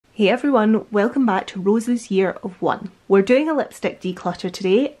Hey everyone, welcome back to Rose's Year of One. We're doing a lipstick declutter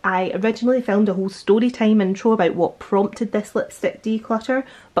today. I originally filmed a whole story time intro about what prompted this lipstick declutter,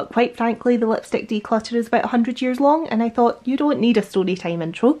 but quite frankly the lipstick declutter is about 100 years long and I thought you don't need a story time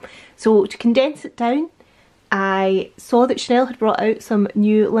intro. So to condense it down, I saw that Chanel had brought out some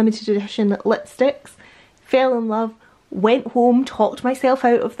new limited edition lipsticks, fell in love, went home, talked myself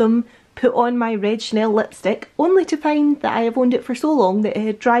out of them, put on my red Chanel lipstick, only to find that I have owned it for so long that it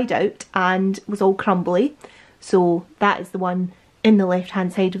had dried out and was all crumbly. So that is the one in the left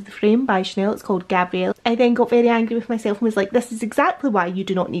hand side of the frame by Chanel. It's called Gabrielle. I then got very angry with myself and was like, this is exactly why you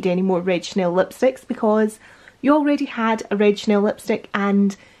do not need any more red Chanel lipsticks, because you already had a red Chanel lipstick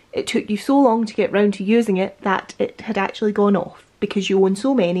and it took you so long to get round to using it that it had actually gone off, because you own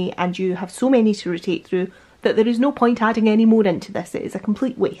so many and you have so many to rotate through that there is no point adding any more into this. It is a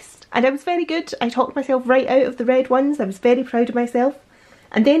complete waste. And I was very good. I talked myself right out of the red ones. I was very proud of myself.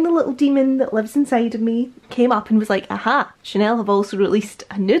 And then the little demon that lives inside of me came up and was like, aha, Chanel have also released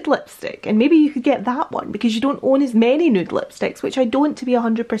a nude lipstick and maybe you could get that one because you don't own as many nude lipsticks, which I don't, to be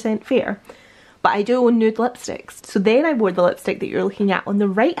 100% fair. But I do own nude lipsticks. So then I wore the lipstick that you're looking at on the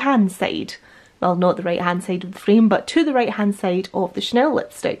right hand side. Well, not the right hand side of the frame, but to the right hand side of the Chanel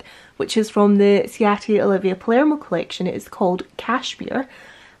lipstick, which is from the Ciati Olivia Palermo collection. It is called Cashmere,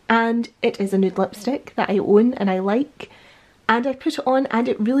 and it is a nude lipstick that I own and I like. And I put it on and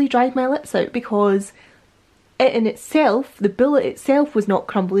it really dried my lips out, because it in itself, the billet itself was not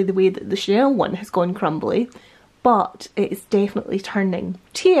crumbly the way that the Chanel one has gone crumbly, but it is definitely turning.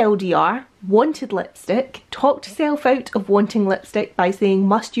 TLDR, wanted lipstick, talked self out of wanting lipstick by saying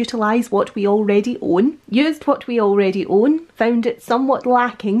must utilise what we already own. Used what we already own, found it somewhat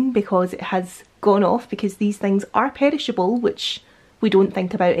lacking because it has gone off, because these things are perishable, which we don't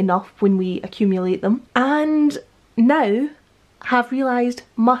think about enough when we accumulate them. And now have realised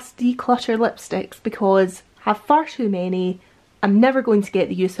must declutter lipsticks because have far too many. I'm never going to get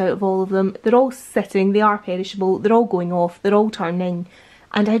the use out of all of them. They're all sitting, they are perishable, they're all going off, they're all turning.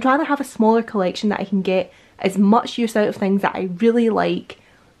 And I'd rather have a smaller collection that I can get as much use out of things that I really like,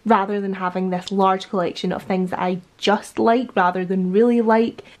 rather than having this large collection of things that I just like rather than really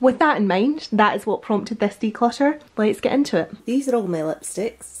like. With that in mind, that is what prompted this declutter. Let's get into it. These are all my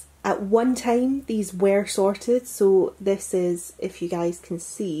lipsticks. At one time these were sorted, so this is, if you guys can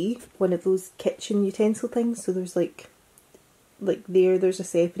see, one of those kitchen utensil things. So there's like there's a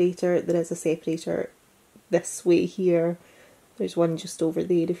separator, there is a separator this way here, there's one just over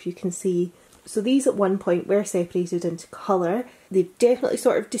there if you can see. So these at one point were separated into colour. They've definitely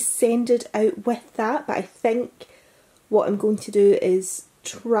sort of descended out with that, but I think what I'm going to do is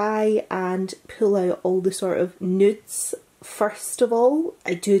try and pull out all the sort of nudes first of all.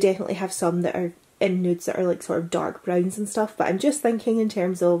 I do definitely have some that are in nudes that are like sort of dark browns and stuff, but I'm just thinking in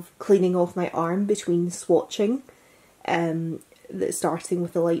terms of cleaning off my arm between swatching. That starting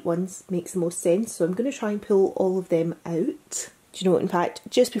with the light ones makes the most sense, so I'm going to try and pull all of them out. Do you know what, in fact,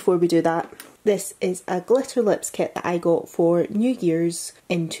 just before we do that, this is a glitter lips kit that I got for New Year's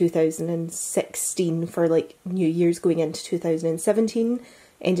in 2016, for like New Year's going into 2017.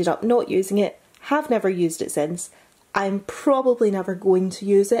 Ended up not using it, have never used it since. I'm probably never going to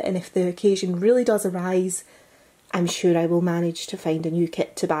use it, and if the occasion really does arise, I'm sure I will manage to find a new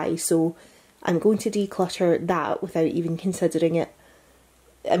kit to buy, so I'm going to declutter that without even considering it.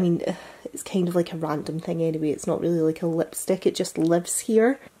 I mean, it's kind of like a random thing anyway, it's not really like a lipstick, it just lives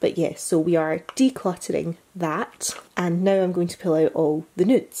here. But yes, so we are decluttering that, and now I'm going to pull out all the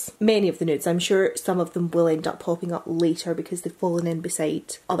nudes. Many of the nudes, I'm sure some of them will end up popping up later because they've fallen in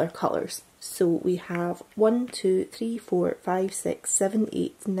beside other colours. So we have 1, 2, 3, 4, 5, 6, 7,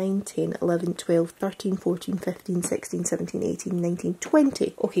 8, 9, 10, 11, 12, 13, 14, 15, 16, 17, 18, 19,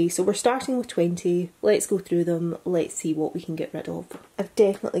 20. Okay, so we're starting with 20. Let's go through them. Let's see what we can get rid of. I've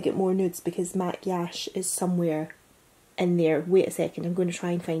definitely got more nudes because MAC Yash is somewhere in there. Wait a second, I'm going to try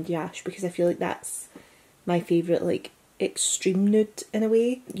and find Yash because I feel like that's my favourite, like, extreme nude in a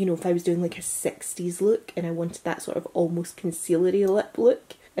way. You know, if I was doing like a 60s look and I wanted that sort of almost concealery lip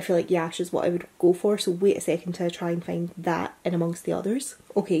look, I feel like Yash is what I would go for, so wait a second till I try and find that in amongst the others.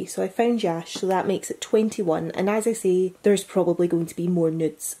 Okay, so I found Yash, so that makes it 21, and as I say, there's probably going to be more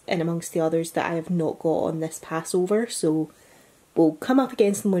nudes in amongst the others that I have not got on this passover, so we'll come up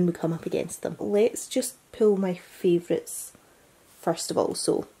against them when we come up against them. Let's just pull my favourites first of all.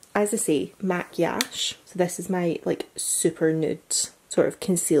 So, as I say, MAC Yash. So this is my like super nude sort of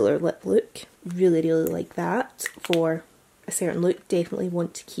concealer lip look. Really like that for a certain look. Definitely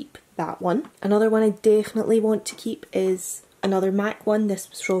want to keep that one. Another one I definitely want to keep is another MAC one. This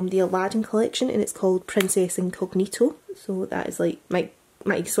was from the Aladdin collection and it's called Princess Incognito. So that is like my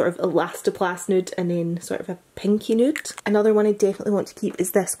my sort of elastoplast nude and then sort of a pinky nude. Another one I definitely want to keep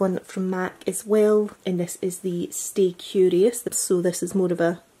is this one from MAC as well, and this is the Stay Curious. So this is more of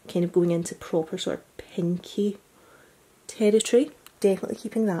a kind of going into proper sort of pinky territory. Definitely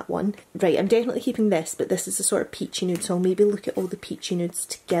keeping that one. Right, I'm definitely keeping this, but this is a sort of peachy nude, so I'll maybe look at all the peachy nudes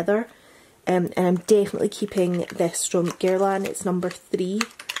together. And I'm definitely keeping this from Guerlain. It's number 3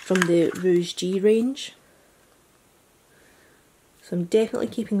 from the Rouge G range. So I'm definitely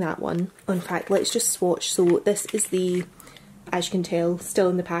keeping that one. In fact, let's just swatch. So this is the, as you can tell, still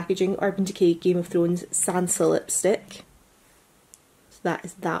in the packaging, Urban Decay Game of Thrones Sansa lipstick. So that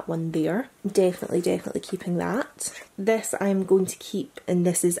is that one there. Definitely keeping that. This I'm going to keep, and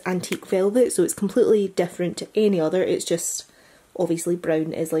this is Antique Velvet, so it's completely different to any other. It's just, obviously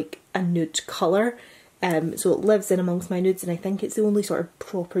brown is like a nude colour. So it lives in amongst my nudes, and I think it's the only sort of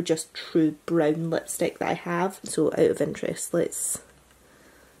proper, just true brown lipstick that I have. So out of interest, let's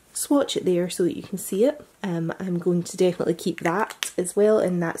swatch it there so that you can see it. I'm going to definitely keep that as well,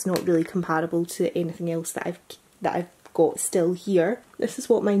 and that's not really comparable to anything else that I've got still here. This is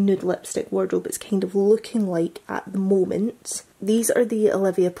what my nude lipstick wardrobe is kind of looking like at the moment. These are the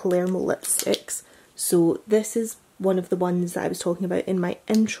Olivia Palermo lipsticks. So this is one of the ones that I was talking about in my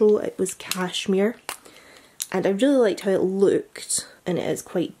intro. It was Cashmere. And I really liked how it looked, and it is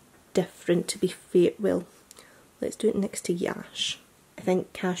quite different, to be fair. Well, let's do it next to Yash. I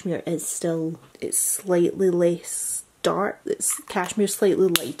think Cashmere is still, it's slightly less dark. Cashmere's slightly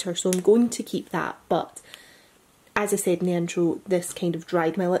lighter, so I'm going to keep that. But as I said in the intro, this kind of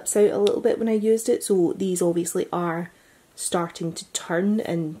dried my lips out a little bit when I used it, so these obviously are starting to turn,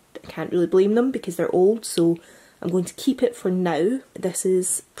 and I can't really blame them because they're old, so I'm going to keep it for now. This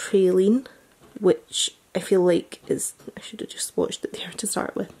is Praline, which I feel like is, I should have just swatched it there to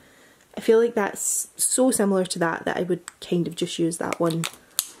start with. I feel like that's so similar to that I would kind of just use that one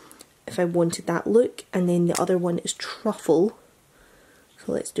if I wanted that look. And then the other one is Truffle.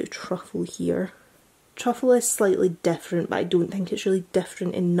 So let's do Truffle here. Truffle is slightly different, but I don't think it's really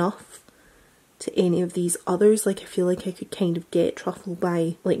different enough to any of these others. Like, I feel like I could kind of get Truffle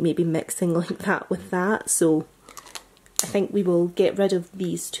by like maybe mixing like that with that. So I think we will get rid of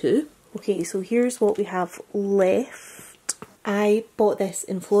these two. Okay, so here's what we have left. I bought this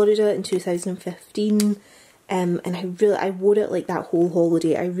in Florida in 2015, and I wore it like that whole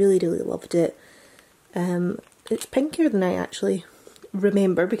holiday. I really loved it. It's pinkier than I actually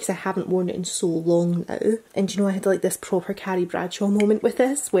remember because I haven't worn it in so long now. And you know, I had like this proper Carrie Bradshaw moment with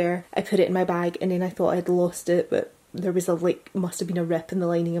this where I put it in my bag and then I thought I'd lost it, but there was must have been a rip in the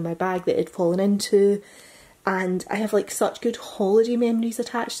lining of my bag that it had fallen into. And I have like such good holiday memories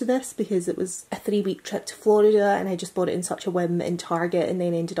attached to this because it was a 3-week trip to Florida and I just bought it in such a whim in Target and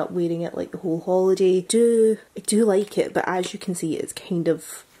then ended up wearing it like the whole holiday. I do like it, but as you can see it's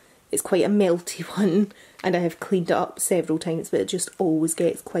quite a melty one, and I have cleaned it up several times, but it just always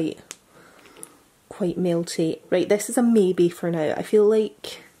gets quite melty. Right, this is a maybe for now. I feel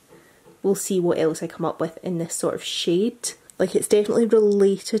like we'll see what else I come up with in this sort of shade. Like, it's definitely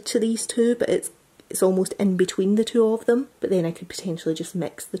related to these two, but it's almost in between the two of them. But then I could potentially just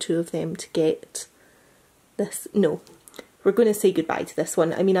mix the two of them to get this. No, we're going to say goodbye to this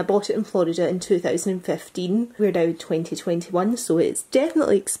one. I mean, I bought it in Florida in 2015. We're now 2021, so it's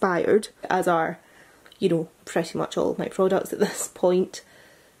definitely expired, as are, you know, pretty much all of my products at this point.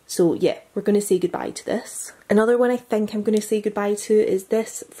 So yeah, we're going to say goodbye to this. Another one I think I'm going to say goodbye to is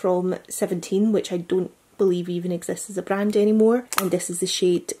this from 17, which I don't believe even exists as a brand anymore. And this is the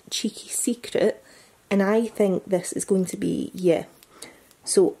shade Cheeky Secret. And I think this is going to be, yeah.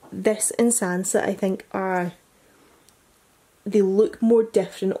 So this and Sansa, I think they look more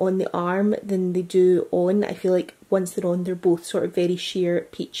different on the arm than they do on. I feel like once they're on, they're both sort of very sheer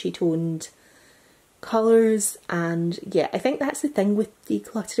peachy toned colours. And yeah, I think that's the thing with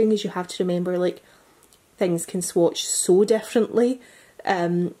decluttering, is you have to remember, like, things can swatch so differently,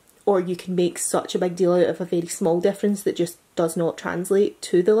 or you can make such a big deal out of a very small difference that just does not translate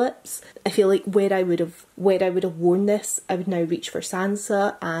to the lips. I feel like where I would have worn this, I would now reach for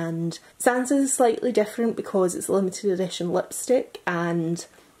Sansa, and Sansa is slightly different because it's a limited edition lipstick, and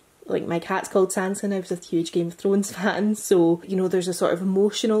like, my cat's called Sansa and I was a huge Game of Thrones fan, so you know, there's a sort of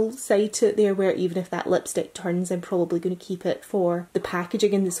emotional side to it there where even if that lipstick turns, I'm probably going to keep it for the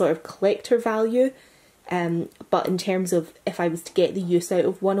packaging and the sort of collector value. But in terms of if I was to get the use out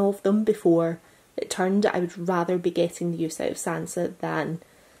of one of them before it turned, I would rather be getting the use out of Sansa than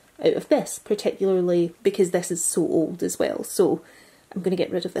out of this, particularly because this is so old as well. So I'm going to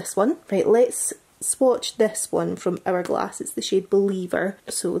get rid of this one. Right, let's swatch this one from Hourglass. It's the shade Believer.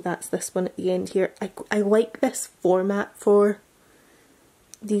 So that's this one at the end here. I like this format for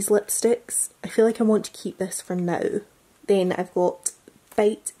these lipsticks. I feel like I want to keep this for now. Then I've got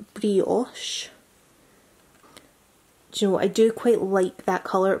Bite Brioche. Do you know what, I do quite like that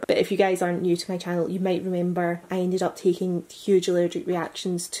colour, but if you guys aren't new to my channel, you might remember I ended up taking huge allergic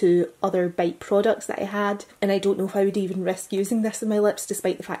reactions to other Bite products that I had, and I don't know if I would even risk using this on my lips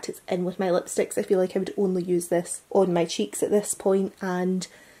despite the fact it's in with my lipsticks. I feel like I would only use this on my cheeks at this point, and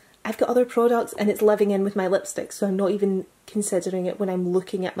I've got other products and it's living in with my lipsticks, so I'm not even considering it when I'm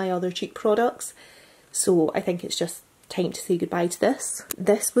looking at my other cheek products. So I think it's just time to say goodbye to this.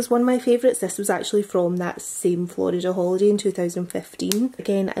 This was one of my favourites. This was actually from that same Florida holiday in 2015.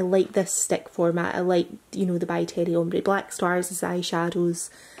 Again, I like this stick format. I like, you know, the By Terry Ombre Black Stars as eyeshadows.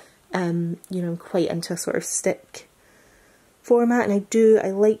 You know, I'm quite into a sort of stick format, and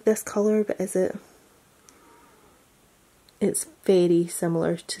I like this colour, but it's very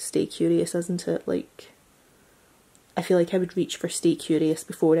similar to Stay Curious, isn't it? Like, I feel like I would reach for Stay Curious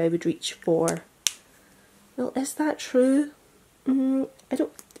before I would reach for... Well, is that true? I'm going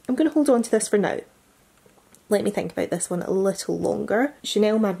to hold on to this for now. Let me think about this one a little longer.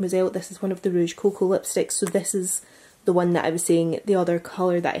 Chanel Mademoiselle, this is one of the Rouge Cocoa lipsticks, so this is the one that I was saying, the other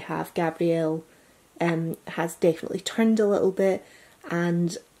colour that I have, Gabrielle, has definitely turned a little bit,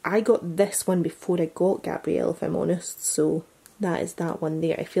 and I got this one before I got Gabrielle, if I'm honest, so that is that one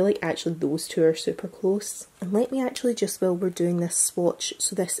there. I feel like actually those two are super close. And let me actually just, while we're doing this swatch,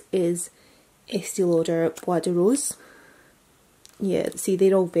 so this is Estee Lauder Bois de Rose. Yeah, see,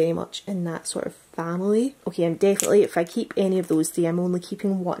 they're all very much in that sort of family. Okay, I'm definitely, if I keep any of those three, I'm only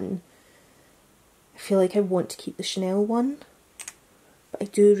keeping one. I feel like I want to keep the Chanel one, but I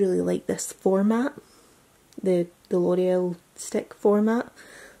do really like this format, the L'Oreal stick format.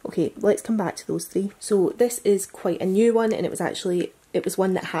 Okay, let's come back to those three. So this is quite a new one, and it was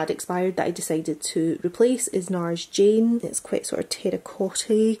one that had expired that I decided to replace, is NARS Jane. It's quite sort of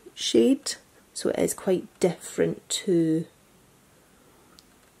terracotta shade, so it is quite different to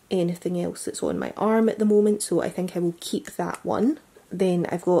anything else that's on my arm at the moment, so I think I will keep that one. Then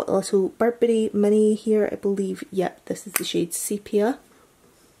I've got a little Burberry mini here, I believe. Yep, this is the shade Sepia.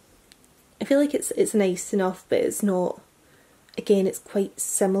 I feel like it's nice enough, but it's not... Again, it's quite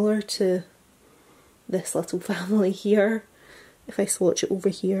similar to this little family here. If I swatch it over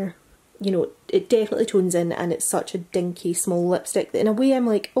here, you know, it definitely tones in, and it's such a dinky small lipstick that in a way I'm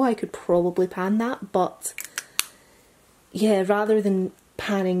like, oh, I could probably pan that, but yeah, rather than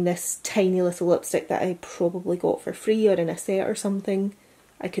panning this tiny little lipstick that I probably got for free or in a set or something,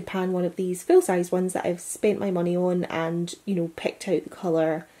 I could pan one of these full-size ones that I've spent my money on and, you know, picked out the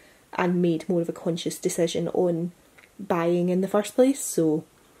colour and made more of a conscious decision on buying in the first place. So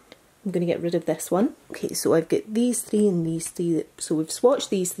I'm going to get rid of this one. Okay, so I've got these three and these three, so we've swatched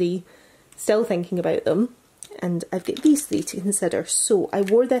these three, still thinking about them, and I've got these three to consider. So I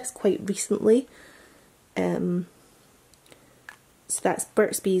wore this quite recently, so that's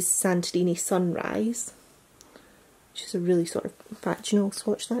Burt's Bees Santorini Sunrise, which is a really sort of, in fact, you know, I'll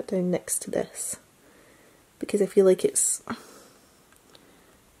swatch that down next to this, because I feel like it's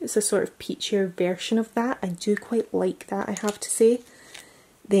a sort of peachier version of that. I do quite like that, I have to say.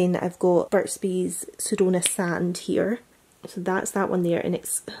 Then I've got Burt's Bees Sedona Sand here. So that's that one there, and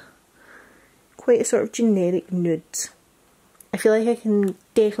it's quite a sort of generic nude. I feel like I can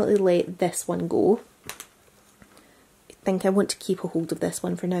definitely let this one go. I think I want to keep a hold of this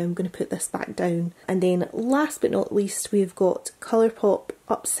one for now. I'm going to put this back down. And then last but not least, we've got Colourpop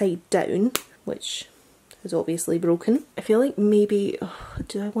Upside Down, which is obviously broken. I feel like maybe,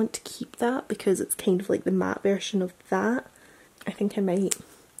 do I want to keep that because it's kind of like the matte version of that? I think I might,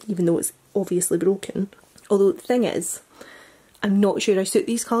 even though it's obviously broken. Although the thing is, I'm not sure I suit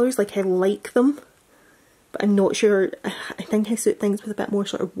these colours. Like, I like them, but I'm not sure. I think I suit things with a bit more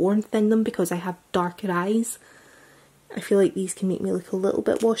sort of warmth in them because I have darker eyes. I feel like these can make me look a little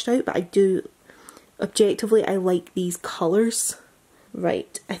bit washed out, but I do, objectively, I like these colours.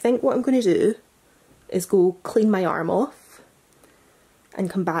 Right, I think what I'm going to do is go clean my arm off and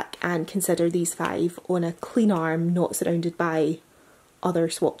come back and consider these 5 on a clean arm, not surrounded by other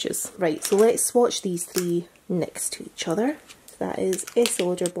swatches. Right, so let's swatch these 3 next to each other. So that is Estee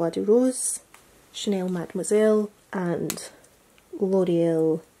Lauder Bois de Rose, Chanel Mademoiselle, and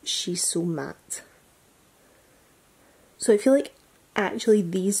L'Oreal She's So Matte. So I feel like actually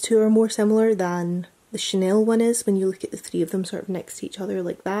these two are more similar than the Chanel one is when you look at the 3 of them sort of next to each other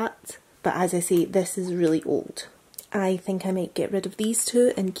like that. But as I say, this is really old. I think I might get rid of these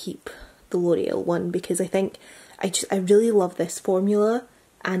 2 and keep the L'Oreal one because I think I really love this formula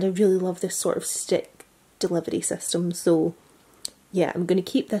and I really love this sort of stick delivery system. So yeah, I'm going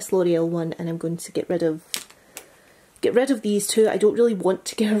to keep this L'Oreal one and I'm going to get rid of get rid of these two. I don't really want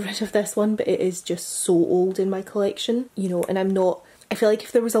to get rid of this one, but it is just so old in my collection, you know, and I feel like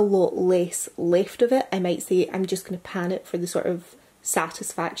if there was a lot less left of it, I might say I'm just going to pan it for the sort of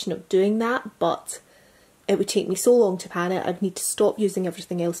satisfaction of doing that, but it would take me so long to pan it. I'd need to stop using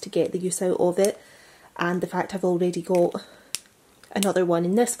everything else to get the use out of it, and the fact I've already got another one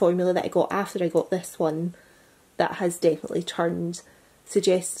in this formula that I got after I got this one that has definitely turned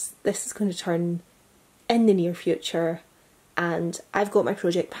suggests this is going to turn in the near future, and I've got my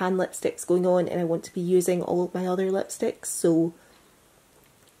Project Pan lipsticks going on and I want to be using all of my other lipsticks, so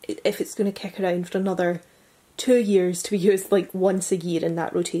if it's going to kick around for another 2 years to be used like once a year in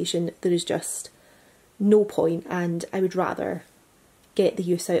that rotation, there is just no point, and I would rather get the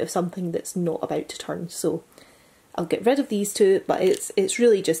use out of something that's not about to turn. So I'll get rid of these two, but it's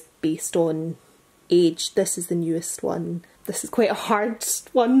really just based on age. This is the newest one. This is quite a hard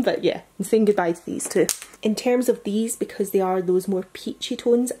one, but yeah, I'm saying goodbye to these two. In terms of these, because they are those more peachy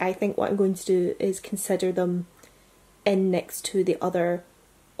tones, I think what I'm going to do is consider them in next to the other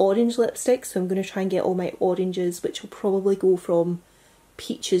orange lipsticks. So I'm going to try and get all my oranges, which will probably go from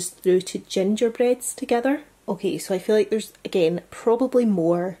peaches through to gingerbreads together. Okay, so I feel like there's, again, probably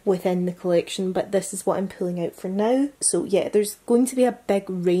more within the collection, but this is what I'm pulling out for now. So yeah, there's going to be a big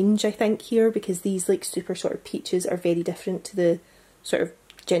range, I think, here, because these like super sort of peaches are very different to the sort of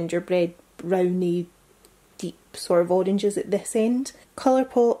gingerbread, browny, deep sort of oranges at this end.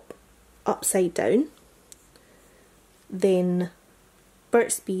 Colourpop Upside Down. Then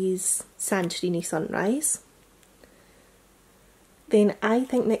Burt's Bees Santorini Sunrise. Then I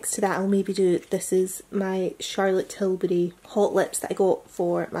think next to that I'll maybe do, this is my Charlotte Tilbury Hot Lips that I got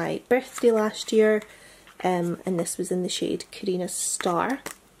for my birthday last year, and this was in the shade Carina Star.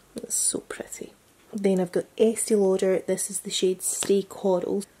 It's so pretty. Then I've got Estee Lauder, this is the shade Stay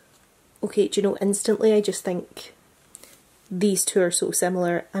Coral. Okay, do you know, instantly I just think these two are so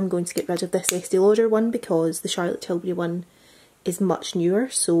similar. I'm going to get rid of this Estee Lauder one because the Charlotte Tilbury one is much newer,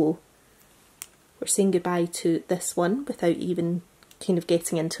 so we're saying goodbye to this one without even kind of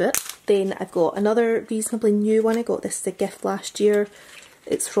getting into it. Then I've got another reasonably new one. I got this as a gift last year.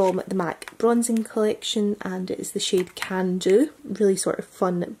 It's from the MAC Bronzing Collection and it is the shade Can Do. Really sort of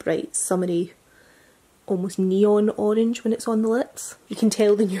fun, bright, summery, almost neon orange when it's on the lips. You can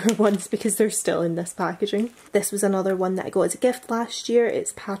tell the newer ones because they're still in this packaging. This was another one that I got as a gift last year.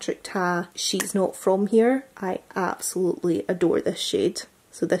 It's Patrick Ta She's Not From Here. I absolutely adore this shade.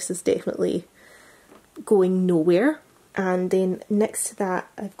 So this is definitely going nowhere. And then next to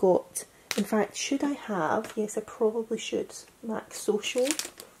that I've got, in fact, should I have, yes I probably should, MAC Social.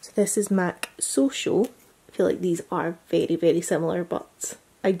 So this is MAC Social. I feel like these are very, very similar, but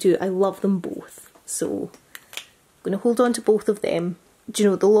I love them both. So I'm going to hold on to both of them. Do you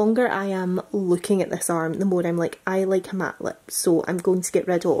know, the longer I am looking at this arm, the more I'm like, I like a matte lip. So I'm going to get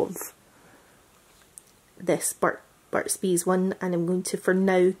rid of this Burt's Bees one, and I'm going to, for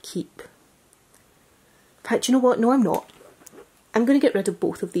now, keep... In fact, you know what? No, I'm not. I'm going to get rid of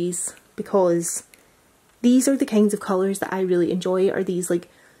both of these because these are the kinds of colours that I really enjoy, are these like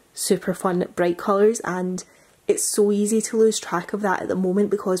super fun, bright colours, and it's so easy to lose track of that at the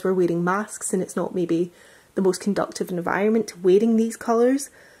moment because we're wearing masks and it's not maybe the most conductive environment to wearing these colours,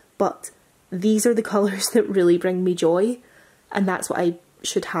 but these are the colours that really bring me joy, and that's what I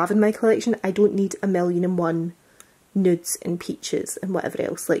should have in my collection. I don't need a million and one nudes and peaches and whatever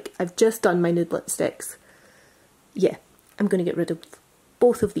else. Like, I've just done my nude lipsticks. Yeah, I'm going to get rid of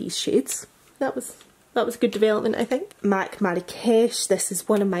both of these shades. That was a good development, I think. MAC Marrakesh, this is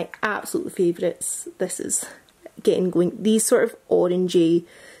one of my absolute favourites. This is getting going. These sort of orangey,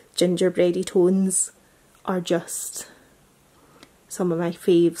 gingerbready tones are just some of my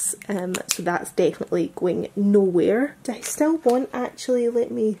faves, so that's definitely going nowhere. Do I still want, actually,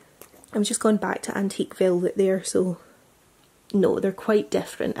 I'm just going back to Antique Velvet there, so no, they're quite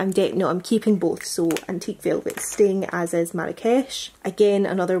different. I'm keeping both, so Antique Velvet staying as is Marrakesh. Again,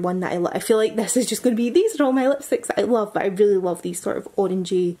 another one that I feel like this is just going to be, these are all my lipsticks that I love, but I really love these sort of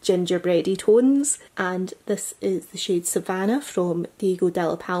orangey, gingerbready tones. And this is the shade Savannah from Diego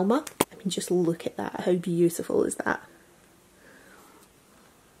Della Palma. I mean, just look at that, how beautiful is that?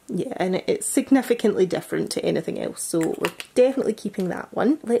 Yeah, and it's significantly different to anything else, so we're definitely keeping that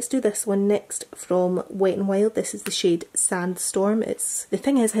one. Let's do this one next from Wet n Wild. This is the shade Sandstorm. The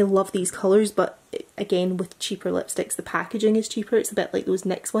thing is, I love these colours, but again, with cheaper lipsticks, the packaging is cheaper. It's a bit like those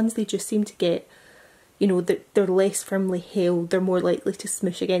NYX ones. They just seem to get, you know, they're less firmly held. They're more likely to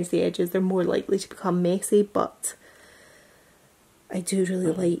smoosh against the edges. They're more likely to become messy, but I do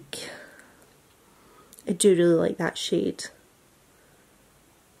really like that shade.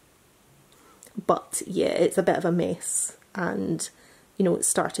 but yeah, it's a bit of a mess, and you know, it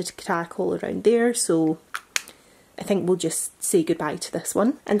started to crack all around there, so I think we'll just say goodbye to this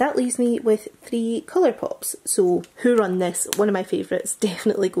one. And that leaves me with 3 colour pops. So Who Run This, one of my favourites,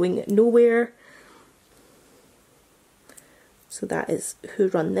 definitely going nowhere. So that is Who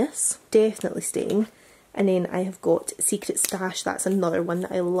Run This, definitely staying. And then I have got Secret Stash, that's another one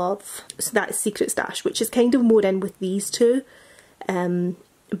that I love. So that is Secret Stash, which is kind of more in with these two,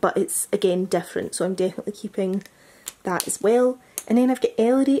 but it's again different, so I'm definitely keeping that as well. And then I've got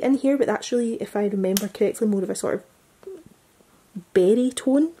Ellery in here, but that's really, if I remember correctly, more of a sort of berry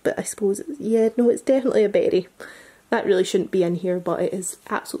tone, but I suppose, yeah, no, it's definitely a berry. That really shouldn't be in here, but it is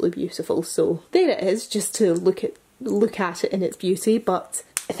absolutely beautiful. So there it is, just to look at it in its beauty, but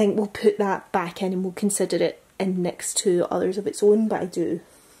I think we'll put that back in and we'll consider it in next to others of its own, but I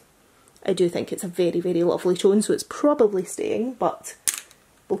do think it's a very, very lovely tone, so it's probably staying, but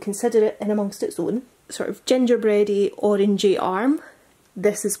we'll consider it in amongst its own. Sort of gingerbready, orangey arm.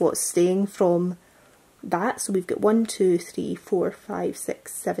 This is what's staying from that. So we've got 1, 2, 3, 4, 5,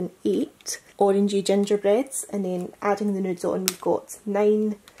 6, 7, 8 orangey gingerbreads, and then adding the nudes on, we've got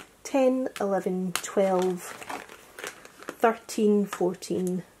 9, 10, 11, 12, 13,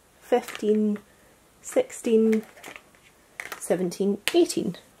 14, 15, 16, 17,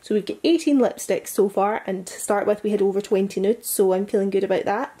 18. So we've got 18 lipsticks so far, and to start with we had over 20 nudes, so I'm feeling good about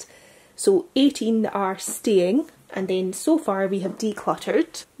that. So 18 are staying, and then so far we have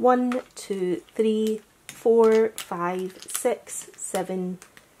decluttered 1, 2, 3, 4, 5, 6, 7,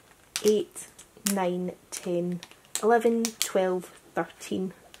 8, 9, 10, 11, 12,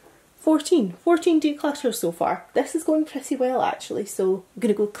 13, 14 declutters so far. This is going pretty well actually, so I'm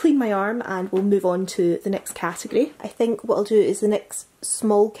going to go clean my arm and we'll move on to the next category. I think what I'll do is the next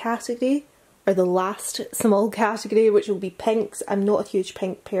small category, or the last small category, which will be pinks. I'm not a huge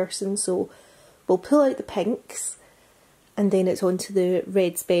pink person, so we'll pull out the pinks and then it's on to the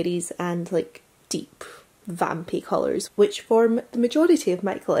reds, berries and like deep vampy colours, which form the majority of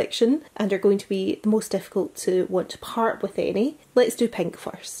my collection and are going to be the most difficult to want to part with any. Let's do pink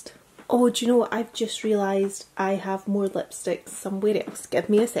first. Oh, do you know what? I've just realised I have more lipsticks somewhere else. Give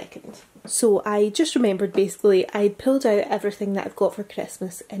me a second. So I just remembered, basically I'd pulled out everything that I've got for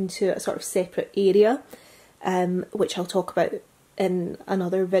Christmas into a sort of separate area, which I'll talk about in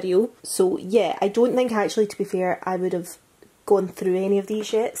another video. So yeah, I don't think actually, to be fair, I would have gone through any of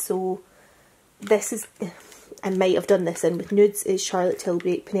these yet. So this is, I might have done this in with nudes, is Charlotte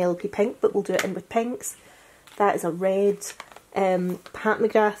Tilbury Penelope Pink, but we'll do it in with pinks. That is a red. Pat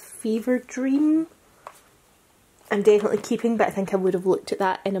McGrath Fever Dream I'm definitely keeping, but I think I would have looked at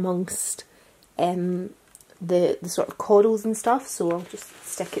that in amongst the sort of corals and stuff, so I'll just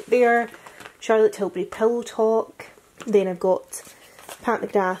stick it there. Charlotte Tilbury Pillow Talk. Then I've got Pat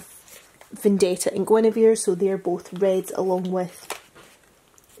McGrath Vendetta and Guinevere, so they're both reds, along with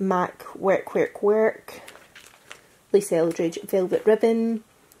MAC Work Work Work, Lisa Eldridge Velvet Ribbon,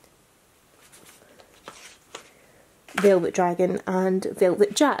 Velvet Dragon and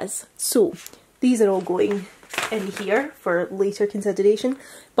Velvet Jazz. So these are all going in here for later consideration,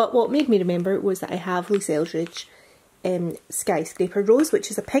 but what made me remember was that I have Lisa Eldridge Skyscraper Rose,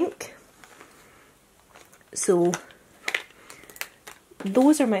 which is a pink. So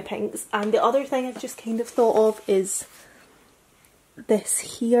those are my pinks, and the other thing I've just kind of thought of is this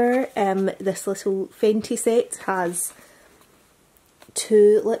here. This little Fenty set has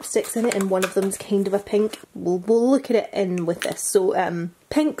 2 lipsticks in it, and one of them's kind of a pink. We'll look at it in with this. So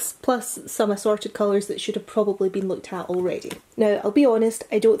pinks plus some assorted colours that should have probably been looked at already. Now I'll be honest,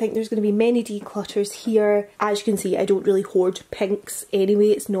 I don't think there's going to be many declutters here. As you can see, I don't really hoard pinks anyway.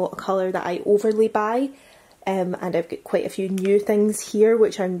 It's not a colour that I overly buy, and I've got quite a few new things here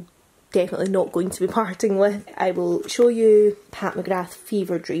which I'm definitely not going to be parting with. I will show you Pat McGrath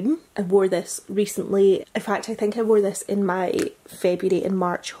Fever Dream. I wore this recently. In fact, I think I wore this in my February and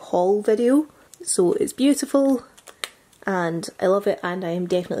March haul video. So it's beautiful and I love it, and I am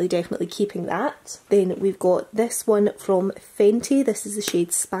definitely keeping that. Then we've got this one from Fenty. This is the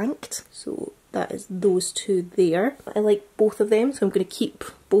shade Spanked. So that is those 2 there. I like both of them, so I'm going to keep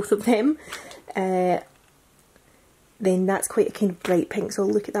both of them. Then that's quite a kind of bright pink, so I'll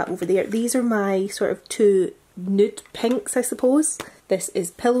look at that over there. These are my sort of 2 nude pinks, I suppose. This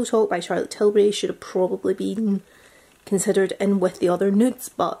is Pillow Talk by Charlotte Tilbury. Should have probably been considered in with the other nudes,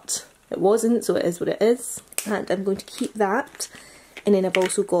 but it wasn't, so it is what it is. And I'm going to keep that. And then I've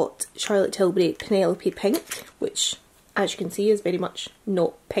also got Charlotte Tilbury Penelope Pink, which, as you can see, is very much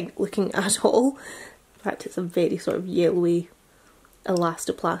not pink looking at all. In fact, it's a very sort of yellowy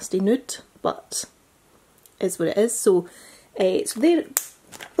elastoplasty nude, but is what it is. So, so there,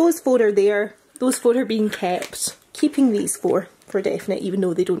 those 4 are there. those 4 are being kept. Keeping these 4 for definite, even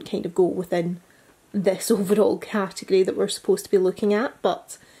though they don't kind of go within this overall category that we're supposed to be looking at,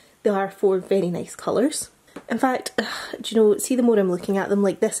 but they are 4 very nice colours. In fact, do you know, see, the more I'm looking at them,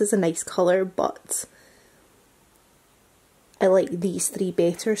 like, this is a nice colour, but I like these 3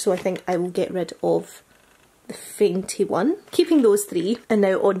 better, so I think I will get rid of the fainty one. Keeping those 3, and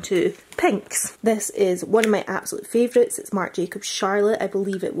now on to pinks. This is one of my absolute favourites. It's Marc Jacobs Charlotte. I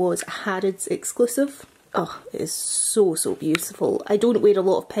believe it was a Harrods exclusive. Oh, it is so, so beautiful. I don't wear a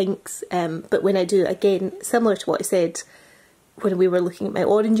lot of pinks, but when I do, again, similar to what I said when we were looking at my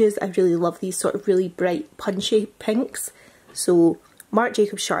oranges, I really love these sort of really bright, punchy pinks. So Marc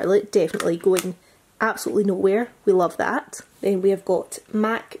Jacobs Charlotte, definitely going absolutely nowhere. We love that. Then we have got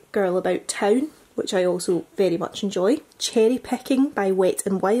MAC Girl About Town, which I also very much enjoy. Cherry Picking by Wet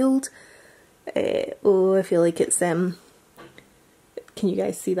n Wild. Oh, I feel like it's, can you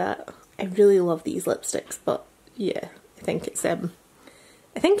guys see that? I really love these lipsticks, but yeah, I think it's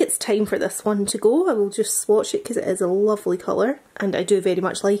time for this one to go. I will just swatch it because it is a lovely colour and I do very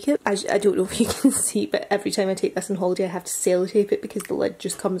much like it. I don't know if you can see, but every time I take this on holiday I have to sellotape it because the lid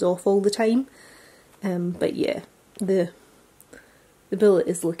just comes off all the time. But yeah, the bullet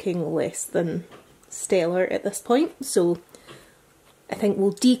is looking less than stellar at this point, so I think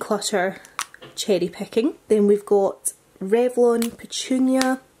we'll declutter Cherry Picking. Then we've got Revlon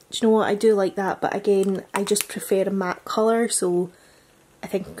Petunia. Do you know what, I do like that, but again, I just prefer a matte colour, so I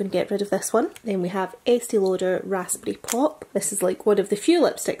think I'm going to get rid of this one. Then we have Estee Lauder Raspberry Pop. This is like one of the few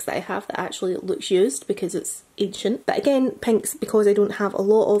lipsticks that I have that actually looks used because it's ancient. But again, pinks, because I don't have a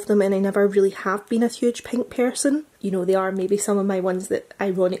lot of them and I never really have been a huge pink person. You know, they are maybe some of my ones that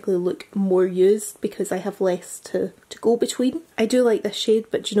ironically look more used because I have less to go between. I do like this shade,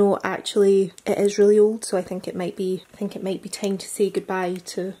 but you know, actually it is really old, so I think it might be time to say goodbye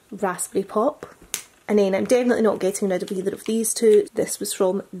to Raspberry Pop. And then I'm definitely not getting rid of either of these 2. This was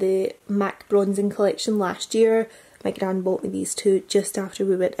from the MAC Bronzing collection last year. My gran bought me these 2 just after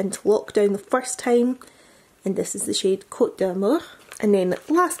we went into lockdown the first time. And this is the shade Côte d'Amour. And then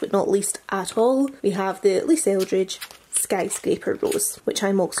last but not least at all, we have the Lisa Eldridge Skyscraper Rose, which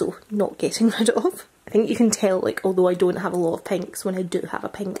I'm also not getting rid of. I think you can tell, like, although I don't have a lot of pinks, when I do have a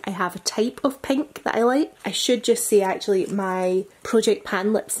pink, I have a type of pink that I like. I should just say actually my Project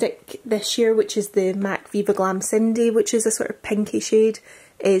Pan lipstick this year, which is the MAC Viva Glam Cindy, which is a sort of pinky shade,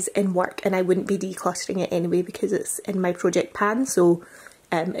 is in work and I wouldn't be decluttering it anyway because it's in my Project Pan. So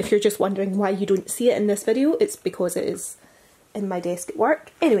if you're just wondering why you don't see it in this video, it's because it is in my desk at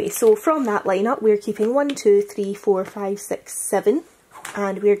work. Anyway, so from that lineup we're keeping 1, 2, 3, 4, 5, 6, 7.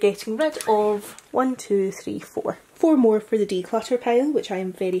 And we're getting rid of 1, 2, 3, 4. 4 more for the declutter pile, which I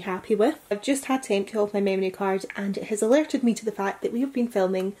am very happy with. I've just had to empty off my memory card and it has alerted me to the fact that we have been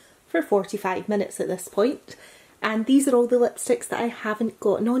filming for 45 minutes at this point. And these are all the lipsticks that I haven't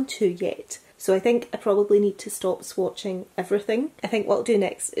gotten onto yet. So I think I probably need to stop swatching everything. I think what I'll do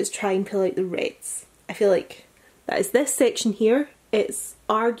next is try and pull out the reds. I feel like that is this section here. It's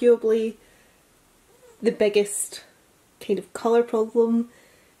arguably the biggest kind of colour problem.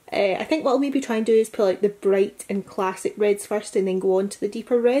 I think what I'll maybe try and do is pull out the bright and classic reds first and then go on to the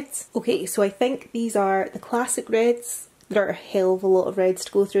deeper reds. Okay, so I think these are the classic reds. There are a hell of a lot of reds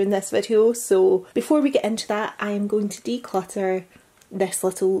to go through in this video, so before we get into that I am going to declutter this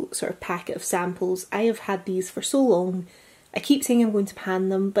little sort of packet of samples. I have had these for so long. I keep saying I'm going to pan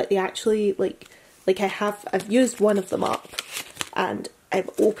them, but they actually, I've used one of them up and I've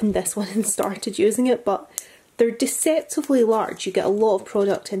opened this one and started using it, but they're deceptively large. You get a lot of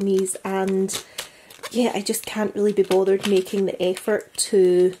product in these and yeah, I just can't really be bothered making the effort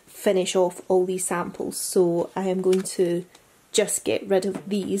to finish off all these samples, so I am going to just get rid of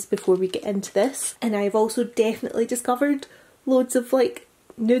these before we get into this. And I've also definitely discovered loads of like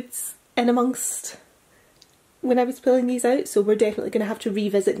nudes in amongst when I was pulling these out, so we're definitely going to have to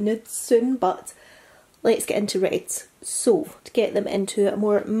revisit nudes soon, but let's get into reds. So, to get them into a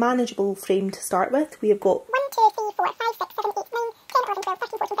more manageable frame to start with, we have got 1, 2, 3, 4, 5, 6, 7, 8, 9, 10, 11, 12,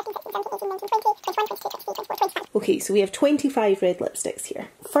 13, 14, 15, 16, 17, 18, 19, 20, 21, 22, 23, 24, 25. Okay, so we have 25 red lipsticks here.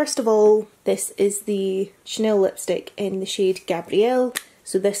 First of all, this is the Chanel lipstick in the shade Gabrielle.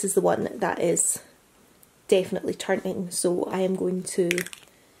 So this is the one that is definitely turning, so I am going to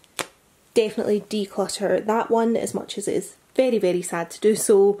definitely declutter that one, as much as it is very, very sad to do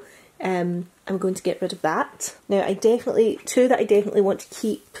so. I'm going to get rid of that. Now two that I definitely want to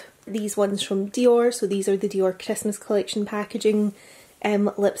keep, these ones from Dior, so these are the Dior Christmas collection packaging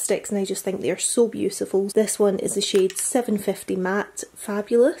lipsticks, and I just think they're so beautiful. This one is the shade 750 Matte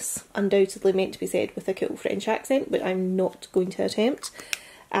Fabulous, undoubtedly meant to be said with a cool French accent, but I'm not going to attempt.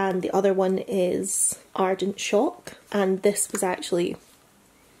 and the other one is Ardent Shock, and this was actually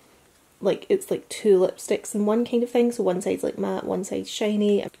like, it's like two lipsticks in one kind of thing, so one side's like matte, one side's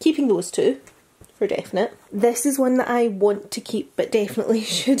shiny. I'm keeping those two for definite. This is one that I want to keep but definitely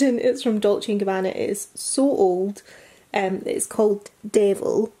shouldn't. It's from Dolce & Gabbana. It is so old. It's called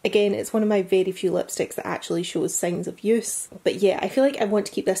Devil. Again, it's one of my very few lipsticks that actually shows signs of use. But yeah, I feel like I want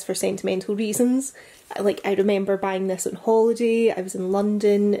to keep this for sentimental reasons. Like, I remember buying this on holiday. I was in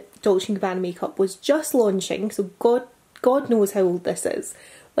London. Dolce & Gabbana makeup was just launching, so God knows how old this is.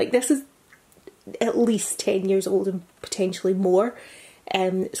 Like, this is at least 10 years old and potentially more.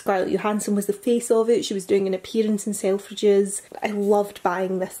 Scarlett Johansson was the face of it. She was doing an appearance in Selfridges. I loved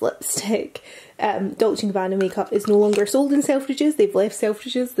buying this lipstick. Dolce & Gabbana makeup is no longer sold in Selfridges. They've left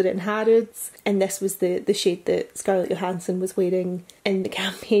Selfridges, they're in Harrods. And this was the shade that Scarlett Johansson was wearing in the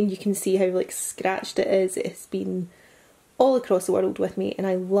campaign. You can see how like scratched it is. It has been all across the world with me and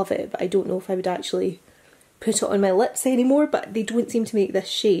I love it, but I don't know if I would actually put it on my lips anymore, but they don't seem to make this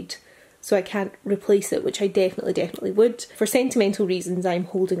shade, so I can't replace it, which I definitely would. For sentimental reasons, I'm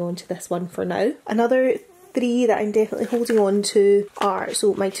holding on to this one for now. Another three that I'm definitely holding on to are,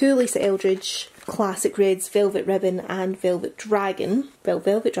 so my two Lisa Eldridge classic reds, Velvet Ribbon and Velvet Dragon. Well,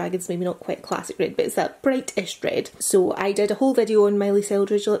 Velvet Dragon's maybe not quite classic red, but it's that brightish red. So I did a whole video on my Lisa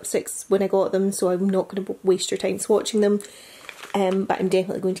Eldridge lipsticks when I got them, so I'm not going to waste your time swatching them. But I'm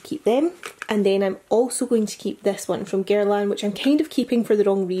definitely going to keep them. And then I'm also going to keep this one from Guerlain, which I'm kind of keeping for the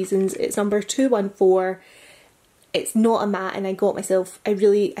wrong reasons. It's number 214. It's not a matte, and I got myself, I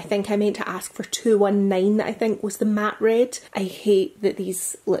think I meant to ask for 219, I think was the matte red. I hate that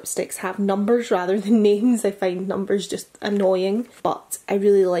these lipsticks have numbers rather than names. I find numbers just annoying. But I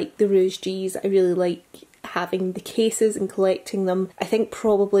really like the Rouge G's. I really like having the cases and collecting them. I think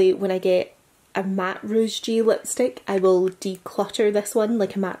probably when I get a matte Rouge G lipstick, I will declutter this one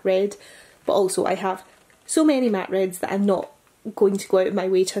like a matte red. But also I have so many matte reds that I'm not going to go out of my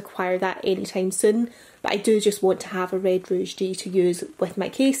way to acquire that anytime soon. But I do just want to have a red Rouge G to use with my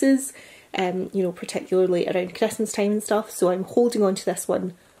cases, you know, particularly around Christmas time and stuff. So I'm holding on to this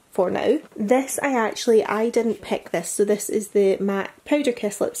one for now. This I didn't pick this. So this is the matte Powder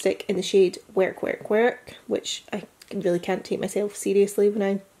Kiss lipstick in the shade Work Work Work, which I really can't take myself seriously when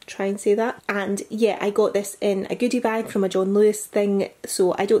I try and say that. And yeah, I got this in a goodie bag from a John Lewis thing,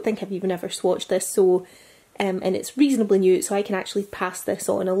 so I don't think I've even ever swatched this. So and it's reasonably new, so I can actually pass this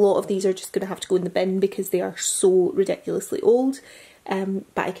on. A lot of these are just going to have to go in the bin because they are so ridiculously old, but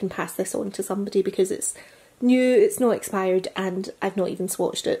I can pass this on to somebody because it's new, it's not expired, and I've not even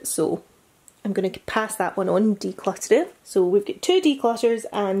swatched it, so I'm going to pass that one on, declutter it. So we've got 2 declutters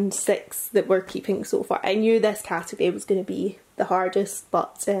and 6 that we're keeping so far. I knew this category was going to be the hardest,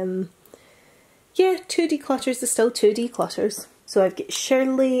 but yeah, 2 declutters is still 2 declutters. So I've got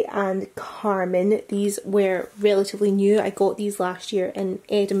Shirley and Carmen. These were relatively new. I got these last year in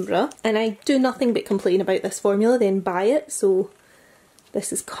Edinburgh, and I do nothing but complain about this formula, then buy it. So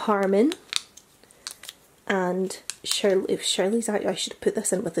this is Carmen and Shirley. If Shirley's actually, I should have put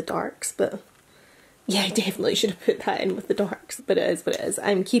this in with the darks, but yeah, I definitely should have put that in with the darks, but it is what it is.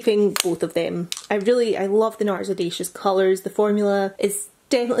 I'm keeping both of them. I love the NARS Audacious colours. The formula is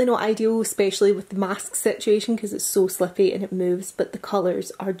definitely not ideal, especially with the mask situation because it's so slippy and it moves, but the colours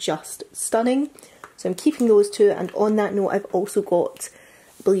are just stunning. So I'm keeping those 2, and on that note I've also got,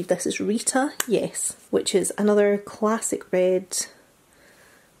 I believe this is Rita, yes, which is another classic red,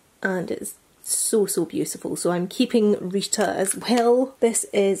 and it's so beautiful. So I'm keeping Rita as well. This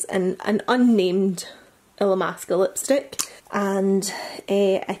is an unnamed Illamasqua lipstick, and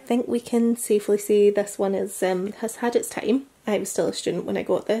I think we can safely say this one is has had its time. I was still a student when I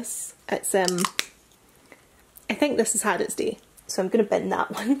got this. It's I think this has had its day, so I'm going to bin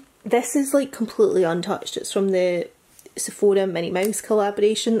that one. This is like completely untouched. It's from the Sephora Minnie Mouse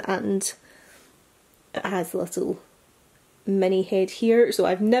collaboration, and it has a little mini head here, so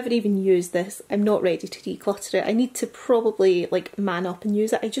I've never even used this. I'm not ready to declutter it. I need to probably like man up and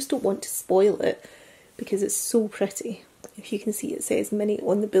use it. I just don't want to spoil it because it's so pretty. If you can see, it says Minnie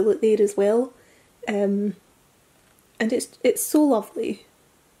on the bullet there as well. And it's so lovely,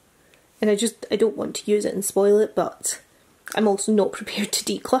 and I don't want to use it and spoil it, but I'm also not prepared to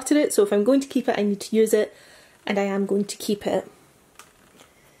declutter it. So if I'm going to keep it, I need to use it, and I am going to keep it.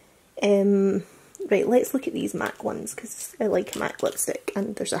 Right, let's look at these MAC ones because I like a MAC lipstick,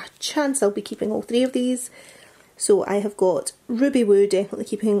 and there's a chance I'll be keeping all 3 of these. So I have got Ruby Woo, definitely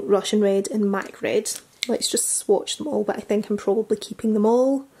keeping, Russian Red and MAC Red. Let's just swatch them all, but I think I'm probably keeping them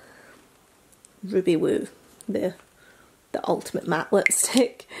all. Ruby Woo, the ultimate matte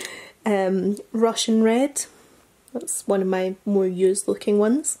lipstick. Russian Red, That's one of my more used looking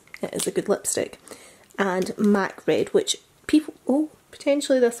ones. It is a good lipstick. And MAC Red, which people, oh,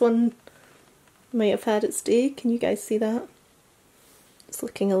 potentially this one might have had its day. Can you guys see that? It's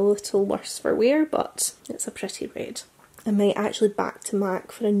looking a little worse for wear, but it's a pretty red. I might actually back to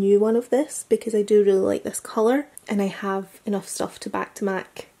MAC for a new one of this because I do really like this colour, and I have enough stuff to back to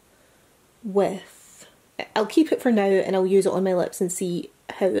MAC with. I'll keep it for now and I'll use it on my lips and see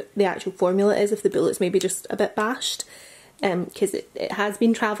how the actual formula is, if the bullet's maybe just a bit bashed, because it has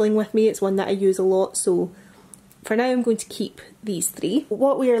been travelling with me. It's one that I use a lot, so for now I'm going to keep these three.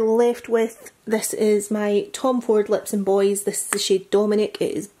 What we are left with, this is my Tom Ford Lips and Boys. This is the shade Dominic.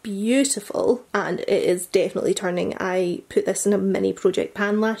 It is beautiful and it is definitely turning. I put this in a mini project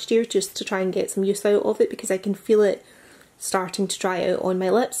pan last year just to try and get some use out of it because I can feel it starting to dry out on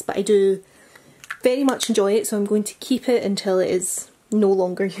my lips, but I do very much enjoy it, so I'm going to keep it until it is no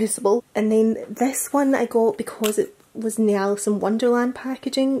longer usable. And then this one I got because it was in the Alice in Wonderland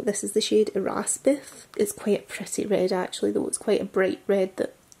packaging. This is the shade Erasmus. It's quite a pretty red actually, though it's quite a bright red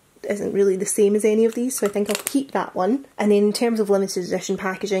that isn't really the same as any of these, so I think I'll keep that one. And then in terms of limited edition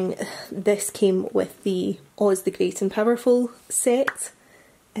packaging, this came with the Oz the Great and Powerful set,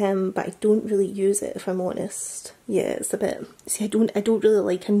 but I don't really use it if I'm honest. Yeah, it's a bit, see, I don't really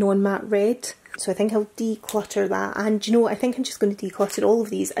like a non-matte red, so I think I'll declutter that. And you know what, I think I'm just going to declutter all of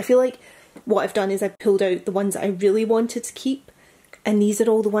these. I feel like what I've done is I've pulled out the ones that I really wanted to keep, and these are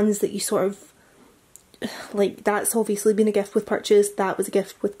all the ones that you sort of, like, that's obviously been a gift with purchase, that was a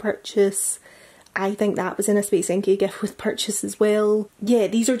gift with purchase, I think that was in a Space Inky gift with purchase as well. Yeah,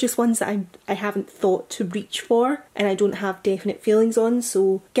 these are just ones that I haven't thought to reach for and I don't have definite feelings on,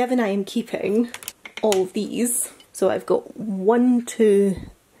 so given I am keeping all of these, so I've got 1, 2,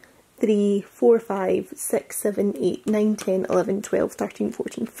 3, 4, 5, 6, 7, 8, 9, 10, 11, 12, 13,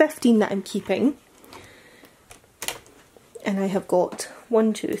 14, 15 that I'm keeping. And I have got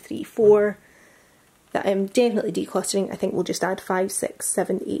 1, 2, 3, 4 that I'm definitely decluttering. I think we'll just add 5, 6,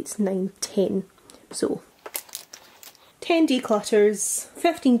 7, 8, 9, 10. So 10 declutters,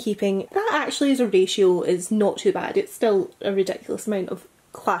 15 keeping. That actually as a ratio is not too bad. It's still a ridiculous amount of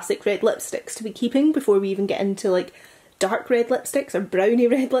classic red lipsticks to be keeping before we even get into like dark red lipsticks or brownie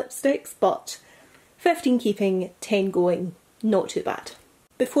red lipsticks, but 15 keeping, 10 going, not too bad.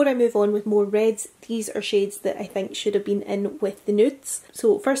 Before I move on with more reds, these are shades that I think should have been in with the nudes.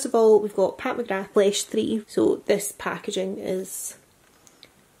 So first of all, we've got Pat McGrath Flesh 3. So this packaging is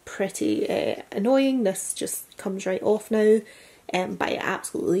pretty annoying. This just comes right off now, but I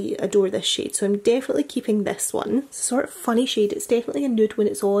absolutely adore this shade. So I'm definitely keeping this one. It's a sort of funny shade. It's definitely a nude when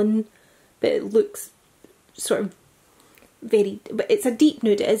it's on, but it looks sort of but it's a deep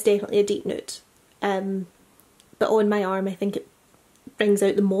nude. It is definitely a deep nude, but on my arm I think it brings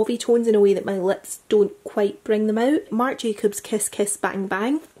out the mauvey tones in a way that my lips don't quite bring them out. Marc Jacobs Kiss Kiss Bang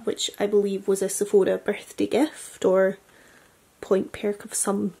Bang, which I believe was a Sephora birthday gift or point perk of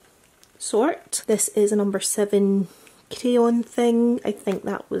some sort. This is a number 7 crayon thing. I think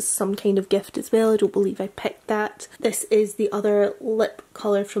that was some kind of gift as well. I don't believe I picked that. This is the other lip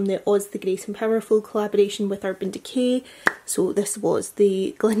colour from the Oz the Great and Powerful collaboration with Urban Decay. So this was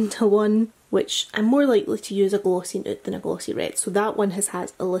the Glinda one, which I'm more likely to use a glossy nude than a glossy red. So that one has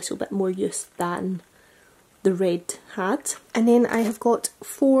had a little bit more use than the red had. And then I have got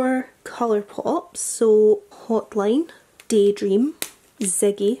 4 colour pops. So Hotline, Daydream,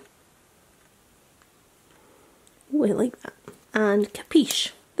 Ziggy, oh, I like that, and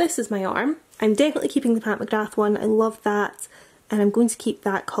Capiche. This is my arm. I'm definitely keeping the Pat McGrath one. I love that, and I'm going to keep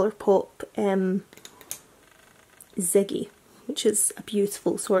that Colourpop Ziggy, which is a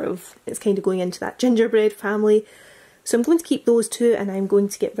beautiful sort of, it's kind of going into that gingerbread family. So I'm going to keep those 2, and I'm going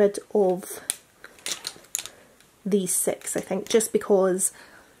to get rid of these 6, I think, just because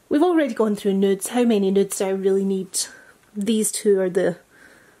we've already gone through nudes. How many nudes do I really need? These 2 are the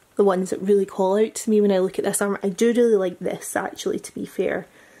ones that really call out to me when I look at this arm. I do really like this actually, to be fair,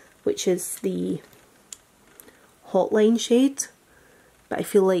 which is the Hotline shade, but I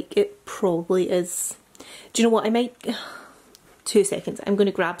feel like it probably is. Do you know what, I might, 2 seconds, I'm going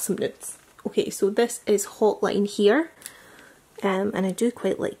to grab some nudes. Okay, so this is Hotline here, and I do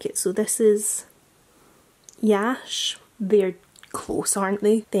quite like it. So this is Yash, they're close aren't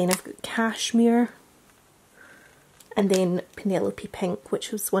they? Then I've got Cashmere, and then Penelope Pink,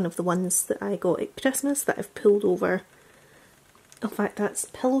 which was one of the ones that I got at Christmas that I've pulled over. In fact, that's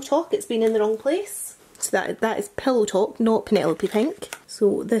Pillow Talk, it's been in the wrong place. So that is Pillow Talk, not Penelope Pink.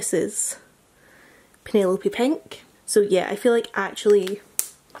 So this is Penelope Pink. So yeah, I feel like actually,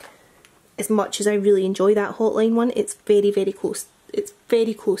 as much as I really enjoy that Hotline one, it's very, very close. It's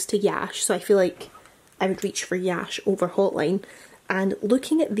very close to Yash, so I feel like I would reach for Yash over Hotline. And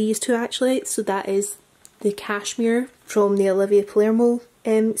looking at these two actually, so that is the Cashmere from the Olivia Palermo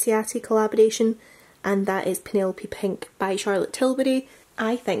Ciati collaboration, and that is Penelope Pink by Charlotte Tilbury.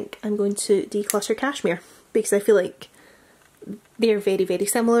 I think I'm going to declutter Cashmere because I feel like they're very, very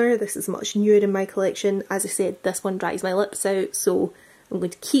similar. This is much newer in my collection. As I said, this one dries my lips out, so I'm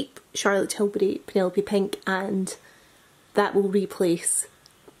going to keep Charlotte Tilbury, Penelope Pink, and that will replace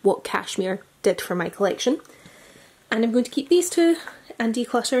what Cashmere did for my collection. And I'm going to keep these two and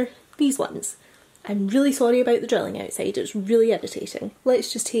declutter these ones. I'm really sorry about the drilling outside, it's really irritating.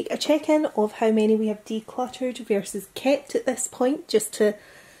 Let's just take a check-in of how many we have decluttered versus kept at this point, just to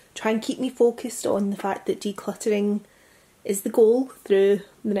try and keep me focused on the fact that decluttering is the goal through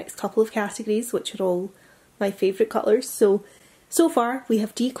the next couple of categories, which are all my favourite colours. So far we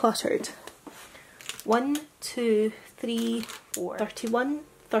have decluttered 1, 2, 3, 4, 31,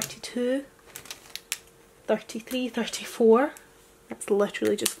 32, 33, 34, that's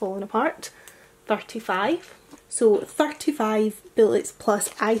literally just fallen apart, 35. So 35 billets plus,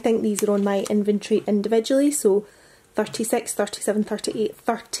 I think these are on my inventory individually, so 36, 37, 38,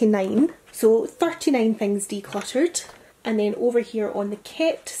 39. So 39 things decluttered. And then over here on the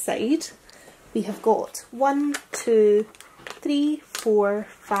kept side, we have got 1, 2, 3, 4,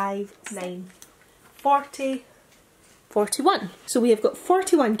 5, 9, 40, 41. So we have got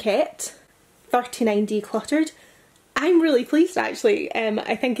 41 kept, 39 decluttered. I'm really pleased actually.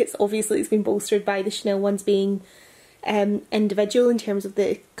 I think it's been bolstered by the Chanel ones being individual in terms of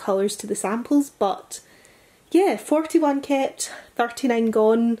the colours to the samples, but yeah, 41 kept, 39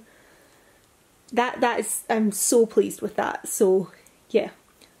 gone. That is, I'm so pleased with that. So yeah,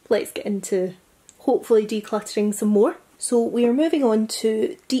 let's get into hopefully decluttering some more. So we are moving on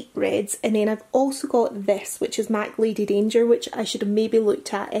to deep reds, and then I've also got this, which is MAC Lady Danger, which I should have maybe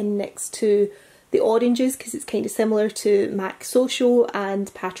looked at in next to the oranges because it's kind of similar to MAC Social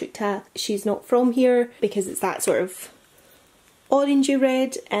and Patrick Ta. She's not from here because it's that sort of orangey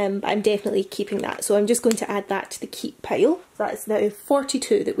red, but I'm definitely keeping that, so I'm just going to add that to the keep pile. That's now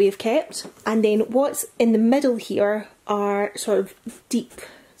 42 that we have kept. And then what's in the middle here are sort of deep,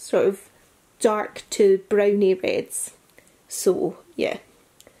 sort of dark to browny reds. So yeah,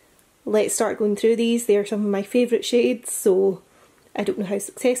 let's start going through these. They are some of my favourite shades, so I don't know how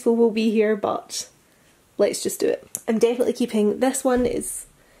successful we'll be here, but let's just do it. I'm definitely keeping this one. Is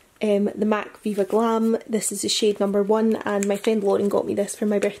the MAC Viva Glam. This is the shade number 1, and my friend Lauren got me this for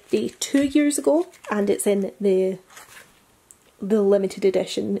my birthday 2 years ago, and it's in the limited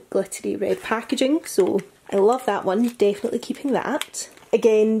edition glittery red packaging, so I love that one. Definitely keeping that.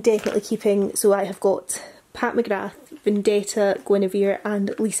 Again, definitely keeping, so I have got Pat McGrath, Vendetta, Guinevere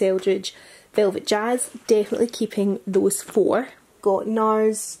and Lisa Eldridge Velvet Jazz. Definitely keeping those 4. Got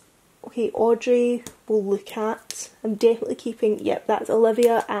NARS. Okay, Audrey we'll look at. I'm definitely keeping, yep, that's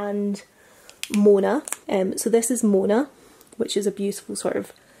Olivia and Mona. So this is Mona, which is a beautiful sort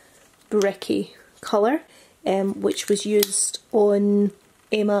of bricky colour, which was used on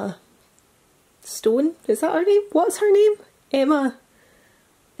Emma Stone. Is that her name? What's her name? Emma.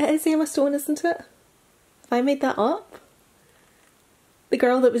 It is Emma Stone, isn't it? Have I made that up? The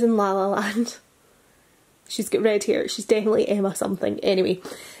girl that was in La La Land. She's got red hair. She's definitely Emma something. Anyway,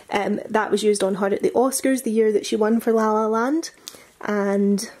 that was used on her at the Oscars the year that she won for La La Land,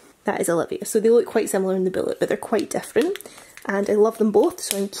 and that is Olivia. So they look quite similar in the bullet, but they're quite different, and I love them both,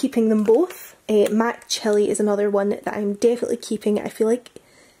 so I'm keeping them both. MAC Chili is another one that I'm definitely keeping. I feel like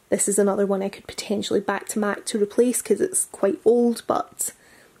this is another one I could potentially back to MAC to replace because it's quite old, but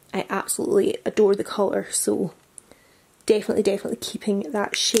I absolutely adore the colour, so definitely keeping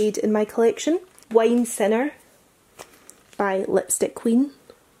that shade in my collection. Wine Sinner by Lipstick Queen.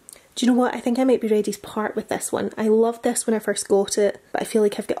 Do you know what? I think I might be ready to part with this one. I loved this when I first got it, but I feel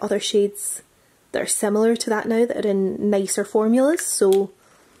like I've got other shades that are similar to that now that are in nicer formulas, so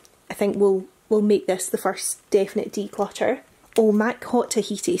I think we'll make this the first definite declutter. Oh, MAC Hot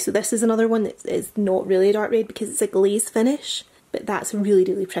Tahiti. So this is another one that is not really a dark red because it's a glaze finish, but that's a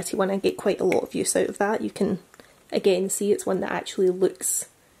really pretty one. I get quite a lot of use out of that. You can again see it's one that actually looks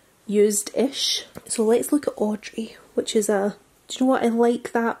used-ish. So let's look at Audrey, which is a, do you know what, I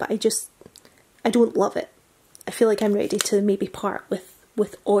like that, but I don't love it. I feel like I'm ready to maybe part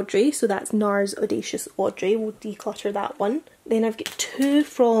with Audrey, so that's NARS Audacious Audrey. We'll declutter that one. Then I've got 2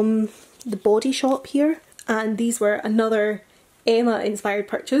 from the Body Shop here, and these were another Emma inspired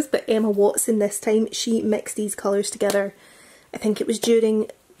purchase, but Emma Watson this time. She mixed these colours together. I think it was during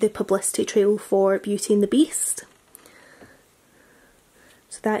the publicity trail for Beauty and the Beast.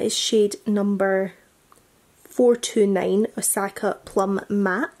 So that is shade number 429, Osaka Plum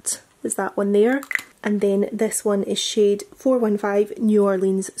Matte, is that one there. And then this one is shade 415 New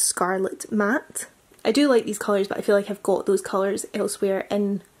Orleans Scarlet Matte. I do like these colours, but I feel like I've got those colours elsewhere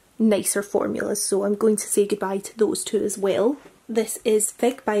in nicer formulas, so I'm going to say goodbye to those two as well. This is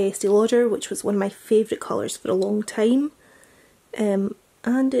Fig by Estee Lauder, which was one of my favourite colours for a long time. And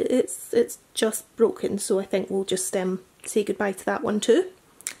it's just broken, so I think we'll just say goodbye to that one too.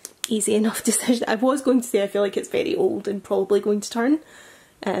 Easy enough decision. I was going to say I feel like it's very old and probably going to turn.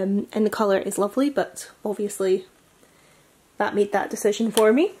 And the colour is lovely, but obviously that made that decision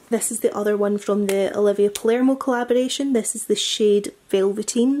for me. This is the other one from the Olivia Palermo collaboration. This is the shade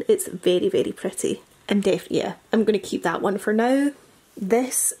Velveteen. It's very, very pretty. And yeah, I'm going to keep that one for now.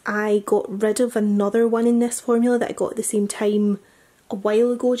 This, I got rid of another one in this formula that I got at the same time a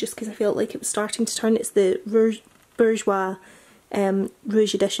while ago, just because I felt like it was starting to turn. It's the Bourjois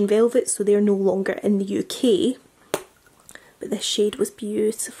Rouge Edition Velvet, so they're no longer in the UK. But this shade was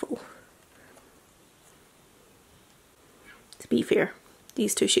beautiful. To be fair,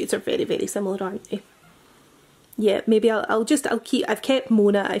 these two shades are very, very similar, aren't they? Yeah, maybe I've kept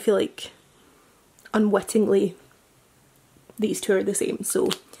Mona. I feel like unwittingly these two are the same, so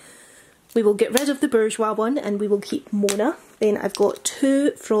we will get rid of the Bourjois one and we will keep Mona. Then I've got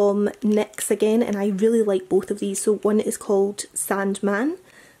two from NYX again, and I really like both of these. So one is called Sandman,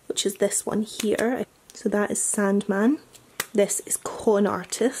 which is this one here. So that is Sandman. This is Con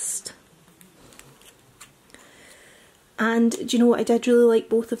Artist. And do you know what, I did really like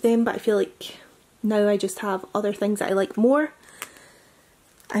both of them, but I feel like now I just have other things that I like more.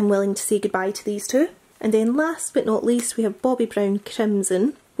 I'm willing to say goodbye to these two. And then last but not least, we have Bobbi Brown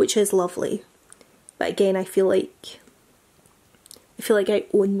Crimson, which is lovely. But again, I feel like I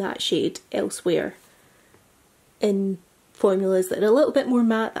own that shade elsewhere in formulas that are a little bit more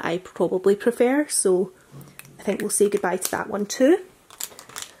matte that I probably prefer, so I think we'll say goodbye to that one too.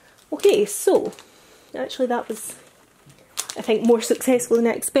 Okay, so actually that was, I think, more successful than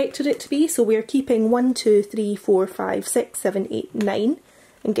I expected it to be. So we're keeping 1, 2, 3, 4, 5, 6, 7, 8, 9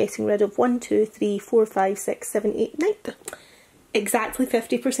 and getting rid of 1, 2, 3, 4, 5, 6, 7, 8, 9. Exactly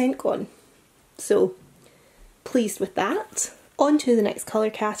 50% gone. So pleased with that. On to the next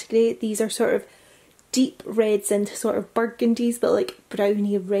colour category. These are sort of deep reds into sort of burgundies, but like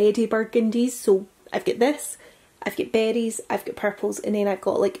browny reddy burgundies. So I've got this, I've got berries, I've got purples, and then I've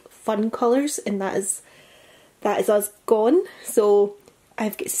got like fun colours, and that is us gone. So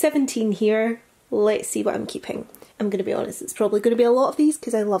I've got 17 here. Let's see what I'm keeping. I'm going to be honest, it's probably going to be a lot of these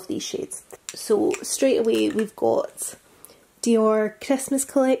because I love these shades. So straight away we've got Dior Christmas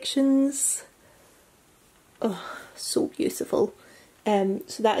collections. Oh, so beautiful.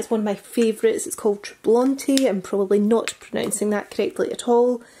 So that is one of my favourites. It's called Triplante. I'm probably not pronouncing that correctly at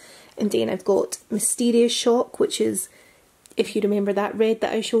all. And then I've got Mysterious Shock, which is, if you remember that red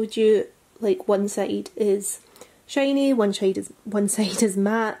that I showed you, like one side is shiny, one side is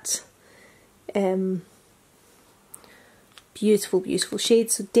matte. Beautiful, beautiful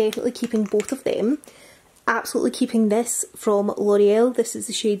shades. So definitely keeping both of them. Absolutely keeping this from L'Oreal. This is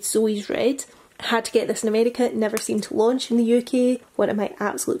the shade Zoe's Red. Had to get this in America, it never seemed to launch in the UK. One of my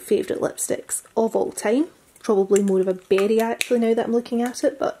absolute favourite lipsticks of all time. Probably more of a berry actually now that I'm looking at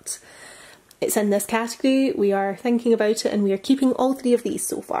it, but it's in this category. We are thinking about it and we are keeping all three of these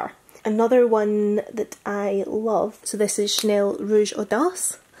so far. Another one that I love, so this is Chanel Rouge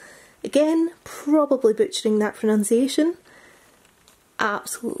Audace. Again, probably butchering that pronunciation.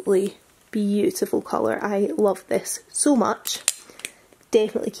 Absolutely beautiful colour. I love this so much.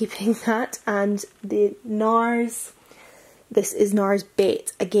 Definitely keeping that. And the NARS, this is NARS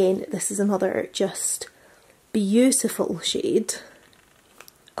Bet. Again, this is another just beautiful shade.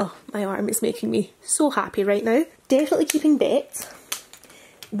 Oh, my arm is making me so happy right now. Definitely keeping Bet.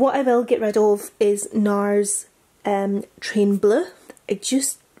 What I will get rid of is NARS Train Bleu. I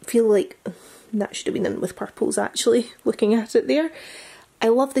just feel like that should have been in with purples actually, looking at it there. I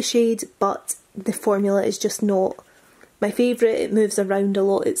love the shade, but the formula is just not my favourite. It moves around a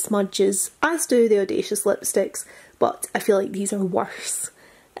lot, it smudges, as do the Audacious lipsticks, but I feel like these are worse.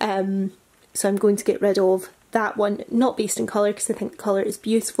 So I'm going to get rid of that one, not based on colour because I think the colour is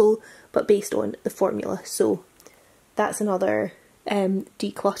beautiful, but based on the formula. So that's another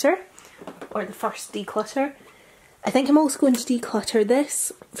declutter, or the first declutter. I think I'm also going to declutter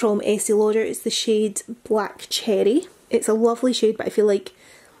this from Estee Lauder. It's the shade Black Cherry. It's a lovely shade, but I feel like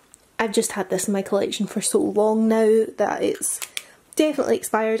I've just had this in my collection for so long now that it's definitely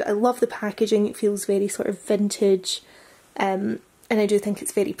expired. I love the packaging, it feels very sort of vintage, and I do think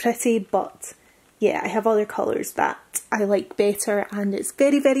it's very pretty, but yeah, I have other colours that I like better and it's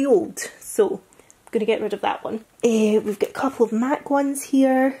very, very old, so I'm going to get rid of that one. We've got a couple of MAC ones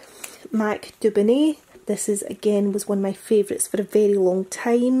here. MAC Dubonnet. This is again was one of my favourites for a very long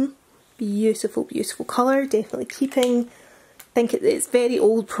time. Beautiful, beautiful colour, definitely keeping. I think it's very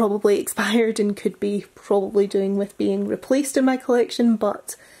old, probably expired and could be probably doing with being replaced in my collection,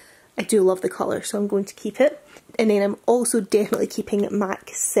 but I do love the colour, so I'm going to keep it. And then I'm also definitely keeping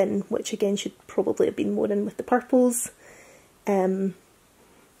MAC Sin, which again should probably have been more in with the purples. But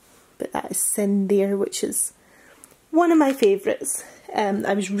that is Sin there, which is one of my favourites.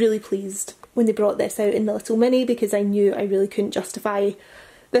 I was really pleased when they brought this out in the little mini because I knew I really couldn't justify.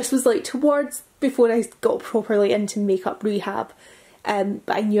 This was like towards before I got properly into makeup rehab, but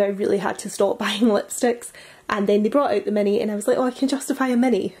I knew I really had to stop buying lipsticks, and then they brought out the mini and I was like, oh, I can justify a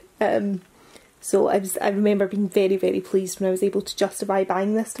mini. So I remember being very, very pleased when I was able to justify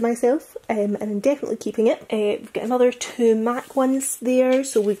buying this to myself, and I'm definitely keeping it. We've got another two MAC ones there,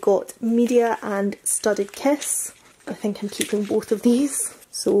 so we've got Media and Studded Kiss. I think I'm keeping both of these.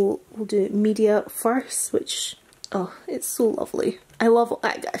 So we'll do Media first, which, oh, it's so lovely.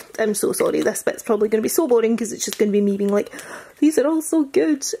 I'm so sorry, this bit's probably going to be so boring because it's just going to be me being like, these are all so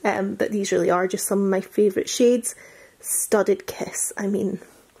good, but these really are just some of my favourite shades. Studded Kiss, I mean,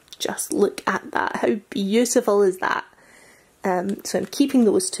 just look at that, how beautiful is that? So I'm keeping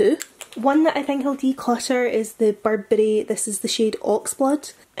those two. One that I think I'll declutter is the Burberry, this is the shade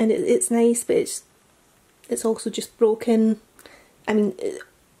Oxblood, and it's nice, but it's also just broken. I mean,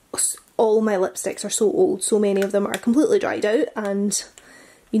 all my lipsticks are so old, so many of them are completely dried out and,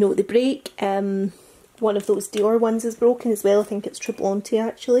 you know, they break. One of those Dior ones is broken as well, I think it's Treblonte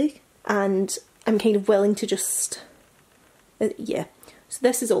actually, and I'm kind of willing to just, yeah. So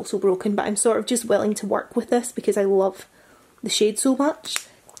this is also broken, but I'm sort of just willing to work with this because I love the shade so much.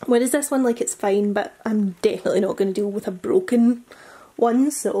 Whereas this one, like, it's fine, but I'm definitely not going to deal with a broken one,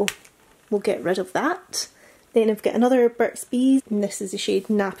 so we'll get rid of that. Then I've got another Burt's Bees, and this is the shade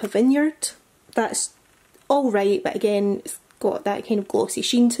Napa Vineyard. That's alright, but again, it's got that kind of glossy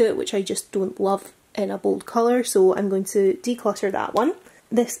sheen to it, which I just don't love in a bold colour, so I'm going to declutter that one.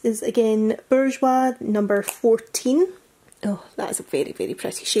 This is again Bourjois, number 14. Oh, that's a very, very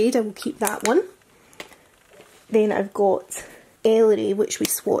pretty shade. I will keep that one. Then I've got Ellery, which we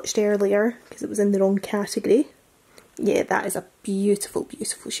swatched earlier because it was in the wrong category. Yeah, that is a beautiful,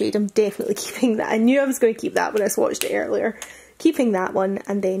 beautiful shade. I'm definitely keeping that. I knew I was going to keep that when I swatched it earlier. Keeping that one,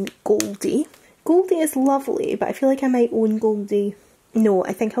 and then Goldie. Goldie is lovely, but I feel like I might own Goldie. No,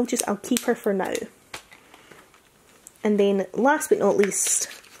 I think I'll keep her for now. And then last but not least,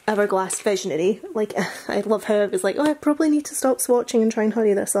 Hourglass Visionary. Like, I love how I was like, oh, I probably need to stop swatching and try and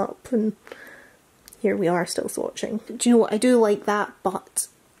hurry this up, and here we are still swatching. Do you know what, I do like that, but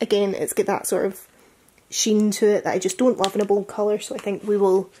again, it's got that sort of sheen to it that I just don't love in a bold colour, so I think we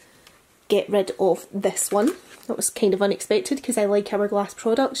will get rid of this one. That was kind of unexpected because I like Hourglass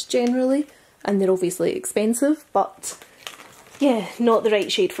products generally, and they're obviously expensive, but yeah, not the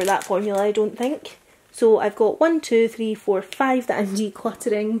right shade for that formula, I don't think. So I've got 1, 2, 3, 4, 5 that I'm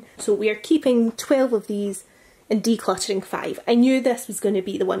decluttering, so we are keeping 12 of these and decluttering 5. I knew this was going to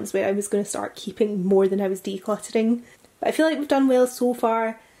be the ones where I was going to start keeping more than I was decluttering, but I feel like we've done well so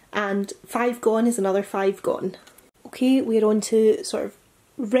far, and 5 gone is another 5 gone. Okay, we're on to sort of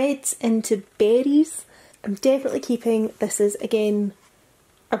reds into berries. I'm definitely keeping, this is again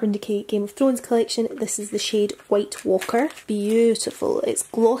Urban Decay Game of Thrones collection. This is the shade White Walker. Beautiful. It's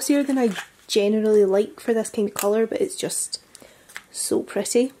glossier than I generally like for this kind of colour, but it's just so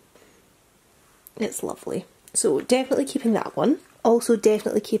pretty. It's lovely. So definitely keeping that one. Also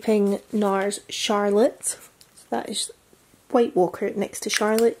definitely keeping NARS Charlotte. So that is White Walker next to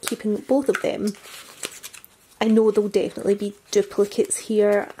Charlotte, keeping both of them. I know there'll definitely be duplicates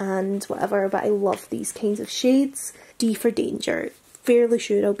here and whatever, but I love these kinds of shades. D for Danger. Fairly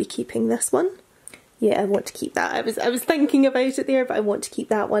sure I'll be keeping this one. Yeah, I want to keep that. I was thinking about it there, but I want to keep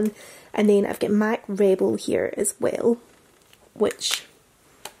that one. And then I've got MAC Rebel here as well, which,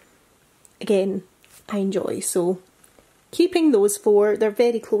 again, I enjoy. So keeping those 4. They're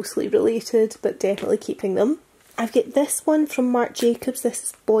very closely related, but definitely keeping them. I've got this one from Marc Jacobs. This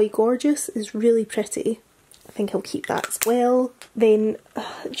is Boy Gorgeous. It's really pretty. I think I'll keep that as well. Then,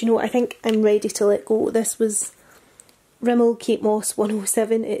 do you know what? I think I'm ready to let go. This was Rimmel Kate Moss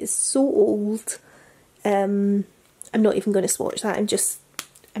 107. It is so old. I'm not even going to swatch that. I'm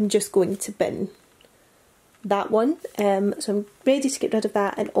just going to bin that one. So I'm ready to get rid of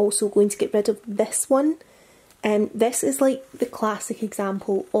that, and also going to get rid of this one. This is like the classic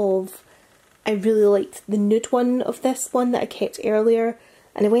example of, I really liked the nude one of this one that I kept earlier,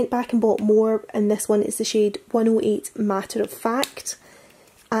 and I went back and bought more, and this one is the shade 108 Matter of Fact,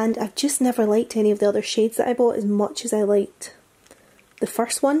 and I've just never liked any of the other shades that I bought as much as I liked the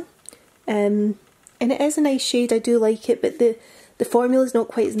first one. and it is a nice shade, I do like it, but the formula is not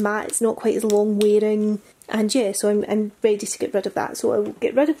quite as matte, it's not quite as long wearing, and yeah, so I'm ready to get rid of that, so I will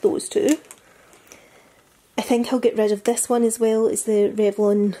get rid of those two. I think I'll get rid of this one as well, it's the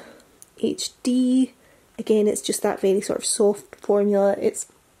Revlon HD. Again, it's just that very sort of soft formula, it's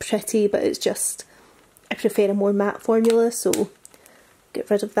pretty, but it's just, I prefer a more matte formula, so get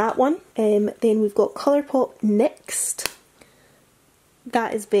rid of that one. Then we've got Colourpop next.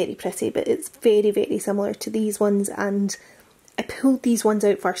 That is very pretty, but it's very, very similar to these ones, and I pulled these ones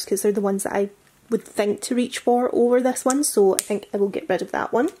out first because they're the ones that I would think to reach for over this one, so I think I will get rid of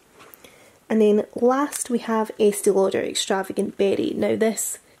that one. And then last we have Estee Lauder Extravagant Berry. Now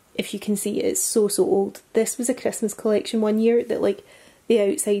this, if you can see, is so old. This was a Christmas collection one year that like the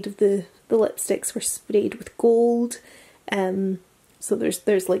outside of the lipsticks were sprayed with gold, so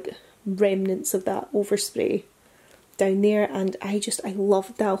there's like remnants of that overspray down there, and I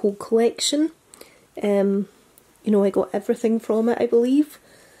loved that whole collection. You know, I got everything from it, I believe.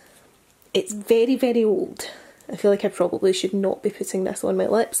 It's very, very old. I feel like I probably should not be putting this on my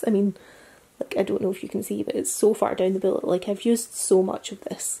lips. I mean, like, I don't know if you can see, but it's so far down the billet. Like, I've used so much of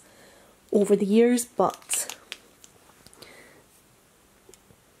this over the years, but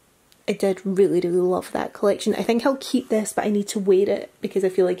I did really, really love that collection. I think I'll keep this, but I need to wear it because I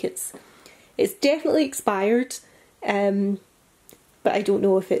feel like it's definitely expired. But I don't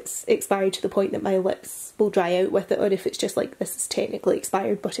know if it's expired to the point that my lips will dry out with it, or if it's just like, this is technically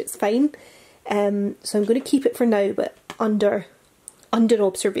expired but it's fine. So I'm going to keep it for now, but under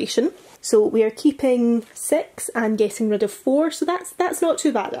observation. So we are keeping 6 and getting rid of 4, so that's not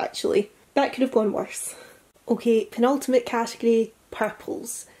too bad actually. That could have gone worse. Okay, penultimate category,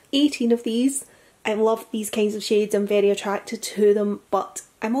 purples. 18 of these. I love these kinds of shades, I'm very attracted to them, but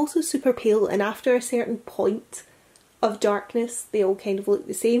I'm also super pale, and after a certain point of darkness they all kind of look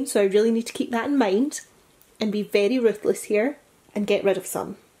the same, so I really need to keep that in mind and be very ruthless here and get rid of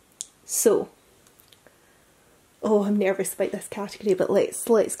some. So, oh, I'm nervous about this category, but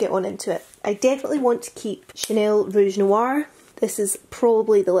let's get on into it. I definitely want to keep Chanel Rouge Noir. This is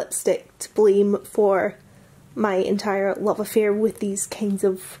probably the lipstick to blame for my entire love affair with these kinds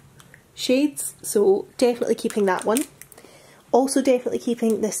of shades, so definitely keeping that one. Also definitely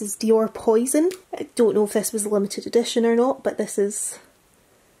keeping, this is Dior Poison. I don't know if this was a limited edition or not, but this is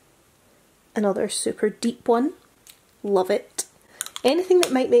another super deep one. Love it. Anything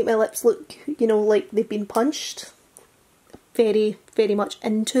that might make my lips look, you know, like they've been punched, very, very much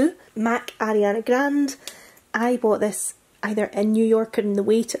into. MAC Ariana Grande. I bought this either in New York or on the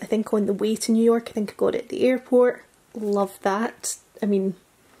way to New York. I think I got it at the airport. Love that. I mean,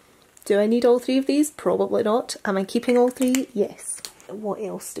 do I need all 3 of these? Probably not. Am I keeping all 3? Yes. What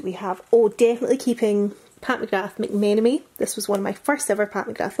else do we have? Oh, definitely keeping Pat McGrath McMenemy. This was one of my first ever Pat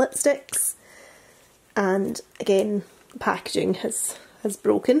McGrath lipsticks. And again, the packaging has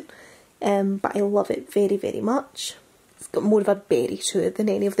broken. But I love it very, very much. It's got more of a berry to it than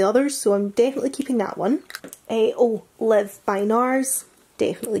any of the others, so I'm definitely keeping that one. Oh, Live by NARS.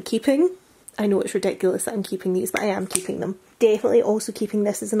 Definitely keeping. I know it's ridiculous that I'm keeping these, but I am keeping them. Definitely also keeping,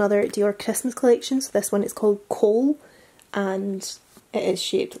 this is another Dior Christmas collection, so this one is called Coal, and it is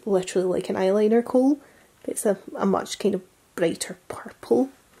shaped literally like an eyeliner coal, but it's a much kind of brighter purple,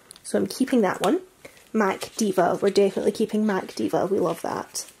 so I'm keeping that one. MAC Diva, we're definitely keeping MAC Diva, we love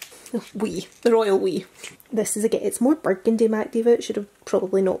that. The royal we. This is, again, it's more burgundy MAC Diva, it should have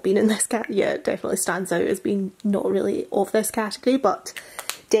probably not been in this category. Yeah, it definitely stands out as being not really of this category, but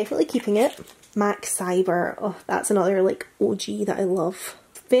definitely keeping it. MAC Cyber, oh, that's another like OG that I love.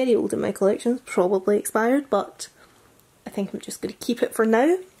 Very old in my collection, probably expired, but I think I'm just going to keep it for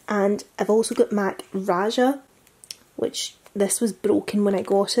now. And I've also got MAC Raja, which this was broken when I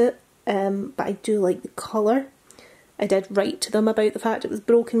got it, but I do like the colour. I did write to them about the fact it was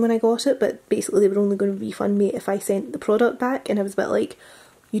broken when I got it, but basically they were only going to refund me if I sent the product back, and I was a bit like,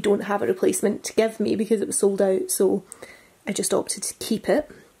 you don't have a replacement to give me because it was sold out, so I just opted to keep it.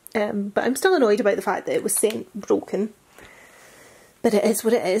 But I'm still annoyed about the fact that it was sent broken. But it is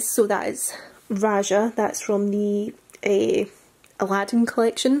what it is, so that is Raja, that's from the Aladdin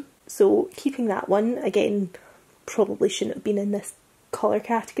collection. So keeping that one, again, probably shouldn't have been in this colour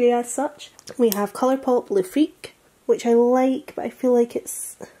category as such. We have Colourpop Le Freak, which I like, but I feel like it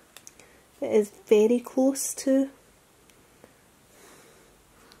is very close to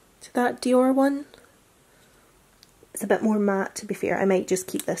that Dior one. It's a bit more matte, to be fair. I might just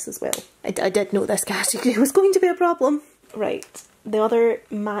keep this as well. I did know this category was going to be a problem. Right, the other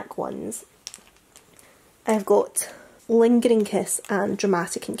MAC ones. I've got Lingering Kiss and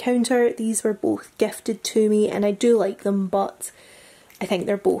Dramatic Encounter. These were both gifted to me and I do like them, but I think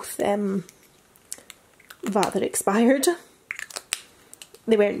they're both rather expired.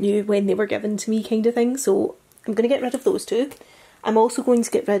 They weren't new when they were given to me kind of thing, so I'm going to get rid of those two. I'm also going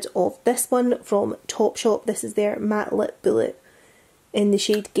to get rid of this one from Topshop. This is their Matte Lip Bullet in the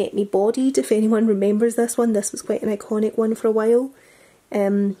shade Get Me Bodied. If anyone remembers this one, this was quite an iconic one for a while.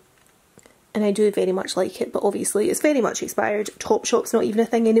 And I do very much like it, but obviously it's very much expired. Topshop's not even a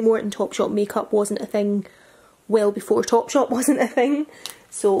thing anymore, and Topshop makeup wasn't a thing well before Topshop wasn't a thing.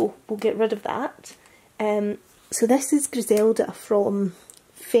 So we'll get rid of that. So this is Griselda from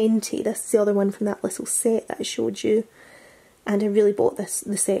Fenty. This is the other one from that little set that I showed you. And I really bought the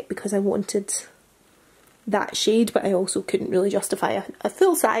set because I wanted that shade, but I also couldn't really justify a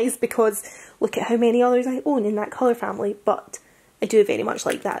full size because look at how many others I own in that colour family, but I do very much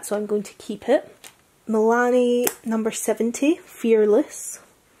like that, so I'm going to keep it. Milani number 70, Fearless,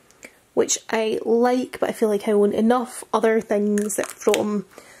 which I like, but I feel like I own enough other things from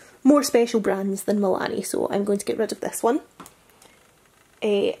more special brands than Milani, so I'm going to get rid of this one.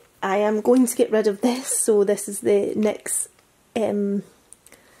 I am going to get rid of this, so this is the NYX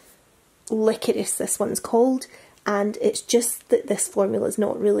Licorice, this one's called, and it's just that this formula is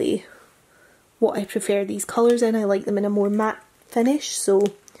not really what I prefer these colours in. I like them in a more matte finish, so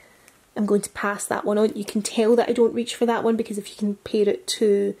I'm going to pass that one on. You can tell that I don't reach for that one because if you compare it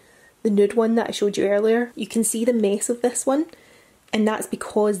to the nude one that I showed you earlier, you can see the mess of this one, and that's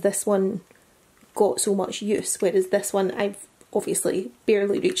because this one got so much use, whereas this one I've obviously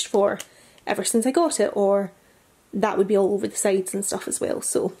barely reached for ever since I got it, or that would be all over the sides and stuff as well.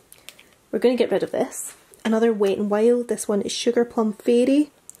 So we're going to get rid of this. Another Wet n Wild, this one is Sugar Plum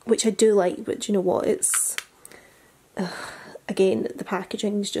Fairy, which I do like, but do you know what, it's again, the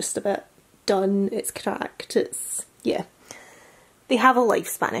packaging's just a bit done, it's cracked, it's, yeah. They have a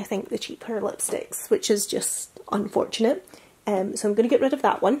lifespan, I think, the cheaper lipsticks, which is just unfortunate. So I'm going to get rid of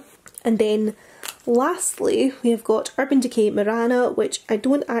that one. And then lastly, we have got Urban Decay Mirana, which I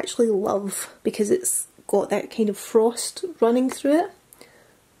don't actually love because it's got that kind of frost running through it.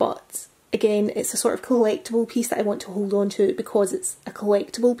 But again, it's a sort of collectible piece that I want to hold on to because it's a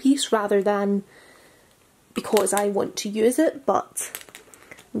collectible piece rather than because I want to use it, but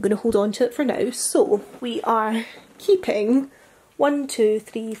I'm going to hold on to it for now. So we are keeping 1, 2,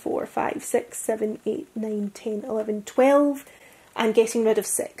 3, 4, 5, 6, 7, 8, 9, 10, 11, 12 and getting rid of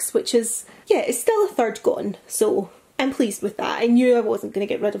 6, which is, yeah, it's still a third gone, so I'm pleased with that. I knew I wasn't going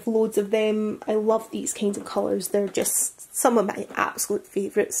to get rid of loads of them. I love these kinds of colours. They're just some of my absolute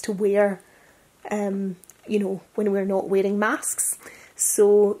favourites to wear, you know, when we're not wearing masks.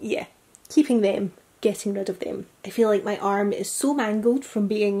 So yeah, keeping them, getting rid of them. I feel like my arm is so mangled from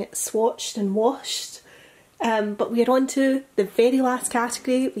being swatched and washed. But we are on to the very last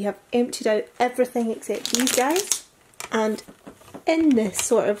category. We have emptied out everything except these guys. And in this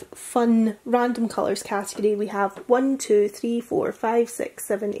sort of fun random colours category, we have 1, 2, 3, 4, 5, 6,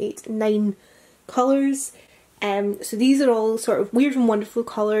 7, 8, 9 colours. So these are all sort of weird and wonderful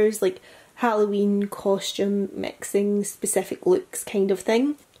colours, like Halloween costume mixing, specific looks kind of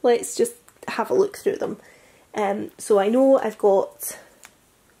thing. Let's just have a look through them. So I know I've got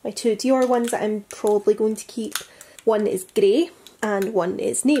my 2 Dior ones that I'm probably going to keep. One is grey and one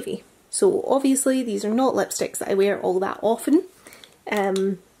is navy. So obviously these are not lipsticks that I wear all that often,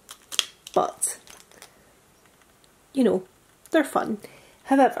 but you know, they're fun.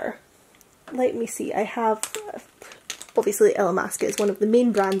 However, let me see, I have, obviously Illamasqua is one of the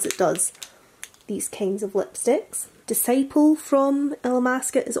main brands that does these kinds of lipsticks. Disciple from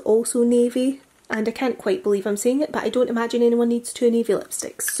Illamasqua is also navy, and I can't quite believe I'm saying it, but I don't imagine anyone needs 2 navy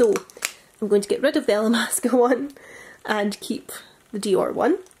lipsticks, so I'm going to get rid of the Illamasqua one and keep the Dior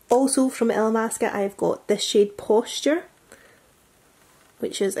one. Also from Illamasqua I've got this shade Posture,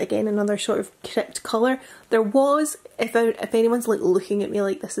 which is again another sort of crypt colour. There was, if anyone's like looking at me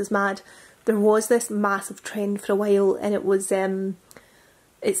like this is mad, there was this massive trend for a while, and it was,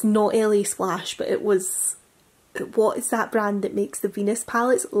 it's not LA Splash, but it was, what is that brand that makes the Venus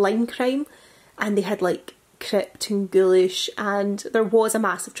palettes? Lime Crime, and they had like crypt and ghoulish, and there was a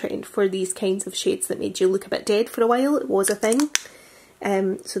massive trend for these kinds of shades that made you look a bit dead for a while. It was a thing.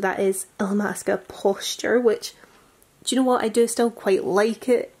 So that is Illamasqua Posture, which, do you know what, I do still quite like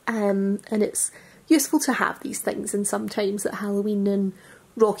it, and it's useful to have these things in sometimes at Halloween and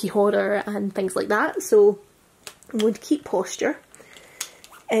Rocky Horror and things like that, so I'm going to keep Posture.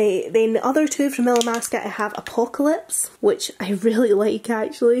 Then the other 2 from Illamasqua, I have Apocalypse, which I really like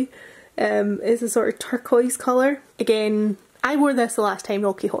actually. It's a sort of turquoise colour. Again, I wore this the last time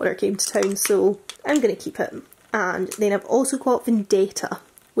Rocky Horror came to town, so I'm going to keep it. And then I've also got Vendetta,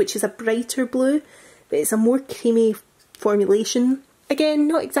 which is a brighter blue, but it's a more creamy formulation. Again,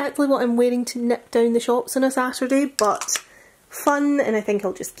 not exactly what I'm wearing to nip down the shops on a Saturday, but fun, and I think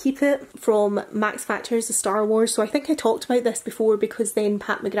I'll just keep it. From Max Factor's The Star Wars. So I think I talked about this before because then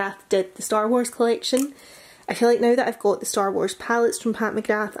Pat McGrath did the Star Wars collection. I feel like now that I've got the Star Wars palettes from Pat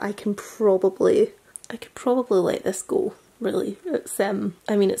McGrath, I could probably let this go, really. It's I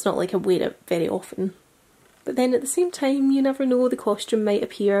mean, it's not like I wear it very often. But then at the same time, you never know, the costume might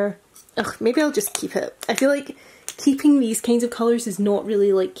appear. Ugh, maybe I'll just keep it. I feel like keeping these kinds of colours is not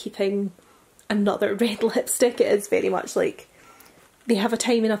really like keeping another red lipstick. It is very much like they have a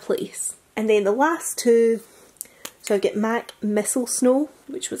time and a place. And then the last two, so I've got MAC Missile Snow,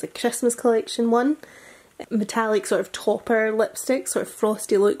 which was a Christmas collection one. Metallic sort of topper lipstick, sort of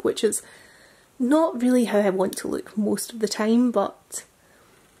frosty look, which is not really how I want to look most of the time, but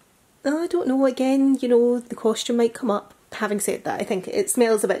I don't know, again, you know, the costume might come up. Having said that, I think it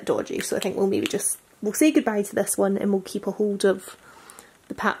smells a bit dodgy, so I think we'll say goodbye to this one and we'll keep a hold of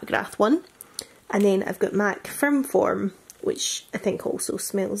the Pat McGrath one. And then I've got MAC Firm Form, which I think also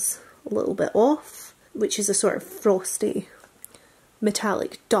smells a little bit off, which is a sort of frosty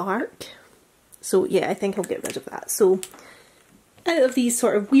metallic dark. So yeah, I think I'll get rid of that. So out of these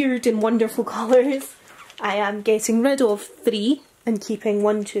sort of weird and wonderful colours, I am getting rid of 3 and keeping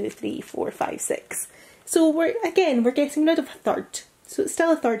 1, 2, 3, 4, 5, 6. So we're getting rid of a third. So it's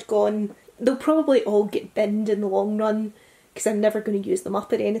still a third gone. They'll probably all get binned in the long run because I'm never going to use them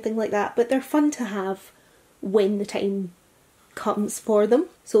up or anything like that, but they're fun to have when the time comes for them.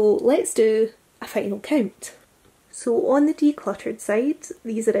 So let's do a final count. So on the decluttered side,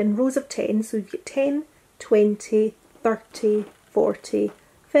 these are in rows of 10, so we've got 10, 20, 30, 40,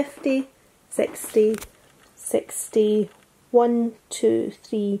 50, 60, 60, 1, 2,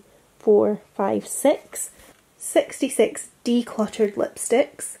 3, 4, 5, 6, 66 decluttered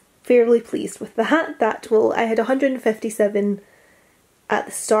lipsticks. Fairly pleased with that. I had 157 at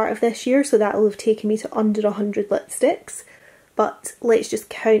the start of this year, so that will have taken me to under 100 lipsticks. But let's just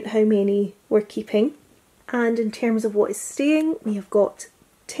count how many we're keeping. And in terms of what is staying, we have got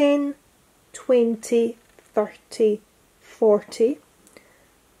 10, 20, 30, 40,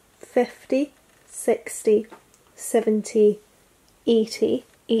 50, 60, 70, 80,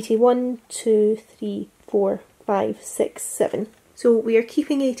 81, 2, 3, 4, 5, 6, 7. So we are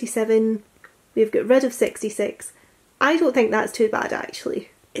keeping 87, we've got rid of 66. I don't think that's too bad actually.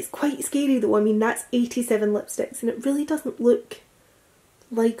 It's quite scary though, I mean that's 87 lipsticks and it really doesn't look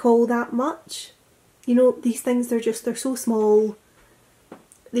like all that much. You know, these things, they're so small,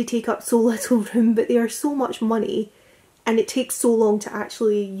 they take up so little room, but they are so much money and it takes so long to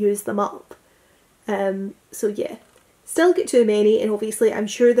actually use them up. So yeah, still get too many, and obviously I'm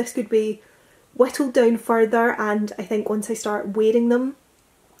sure this could be whittled down further, and I think once I start wearing them,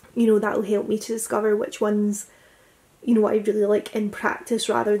 you know, that will help me to discover which ones, you know, I really like in practice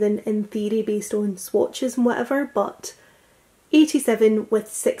rather than in theory based on swatches and whatever. But 87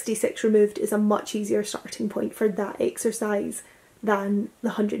 with 66 removed is a much easier starting point for that exercise than the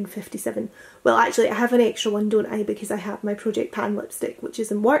 157. Well, actually I have an extra one, don't I, because I have my Project Pan lipstick, which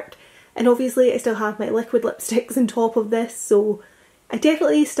is in work, and obviously I still have my liquid lipsticks on top of this, so I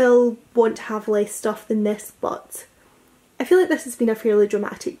definitely still want to have less stuff than this, but I feel like this has been a fairly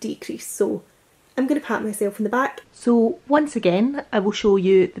dramatic decrease, so I'm going to pat myself on the back. So once again, I will show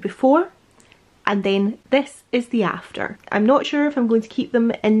you the before, and then this is the after. I'm not sure if I'm going to keep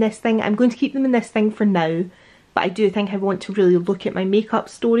them in this thing. I'm going to keep them in this thing for now, but I do think I want to really look at my makeup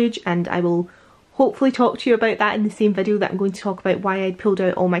storage, and I will hopefully talk to you about that in the same video that I'm going to talk about why I pulled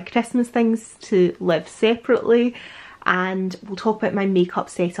out all my Christmas things to live separately. And we'll talk about my makeup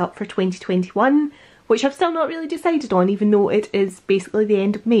setup for 2021, which I've still not really decided on, even though it is basically the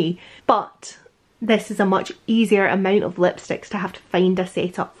end of May. But this is a much easier amount of lipsticks to have to find a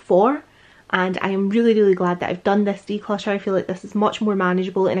setup for, and I am really, really glad that I've done this declutter. I feel like this is much more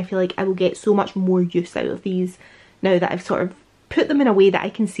manageable, and I feel like I will get so much more use out of these now that I've sort of put them in a way that I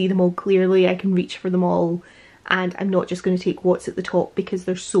can see them all clearly, I can reach for them all, and I'm not just going to take what's at the top because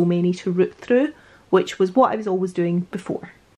there's so many to root through, which was what I was always doing before.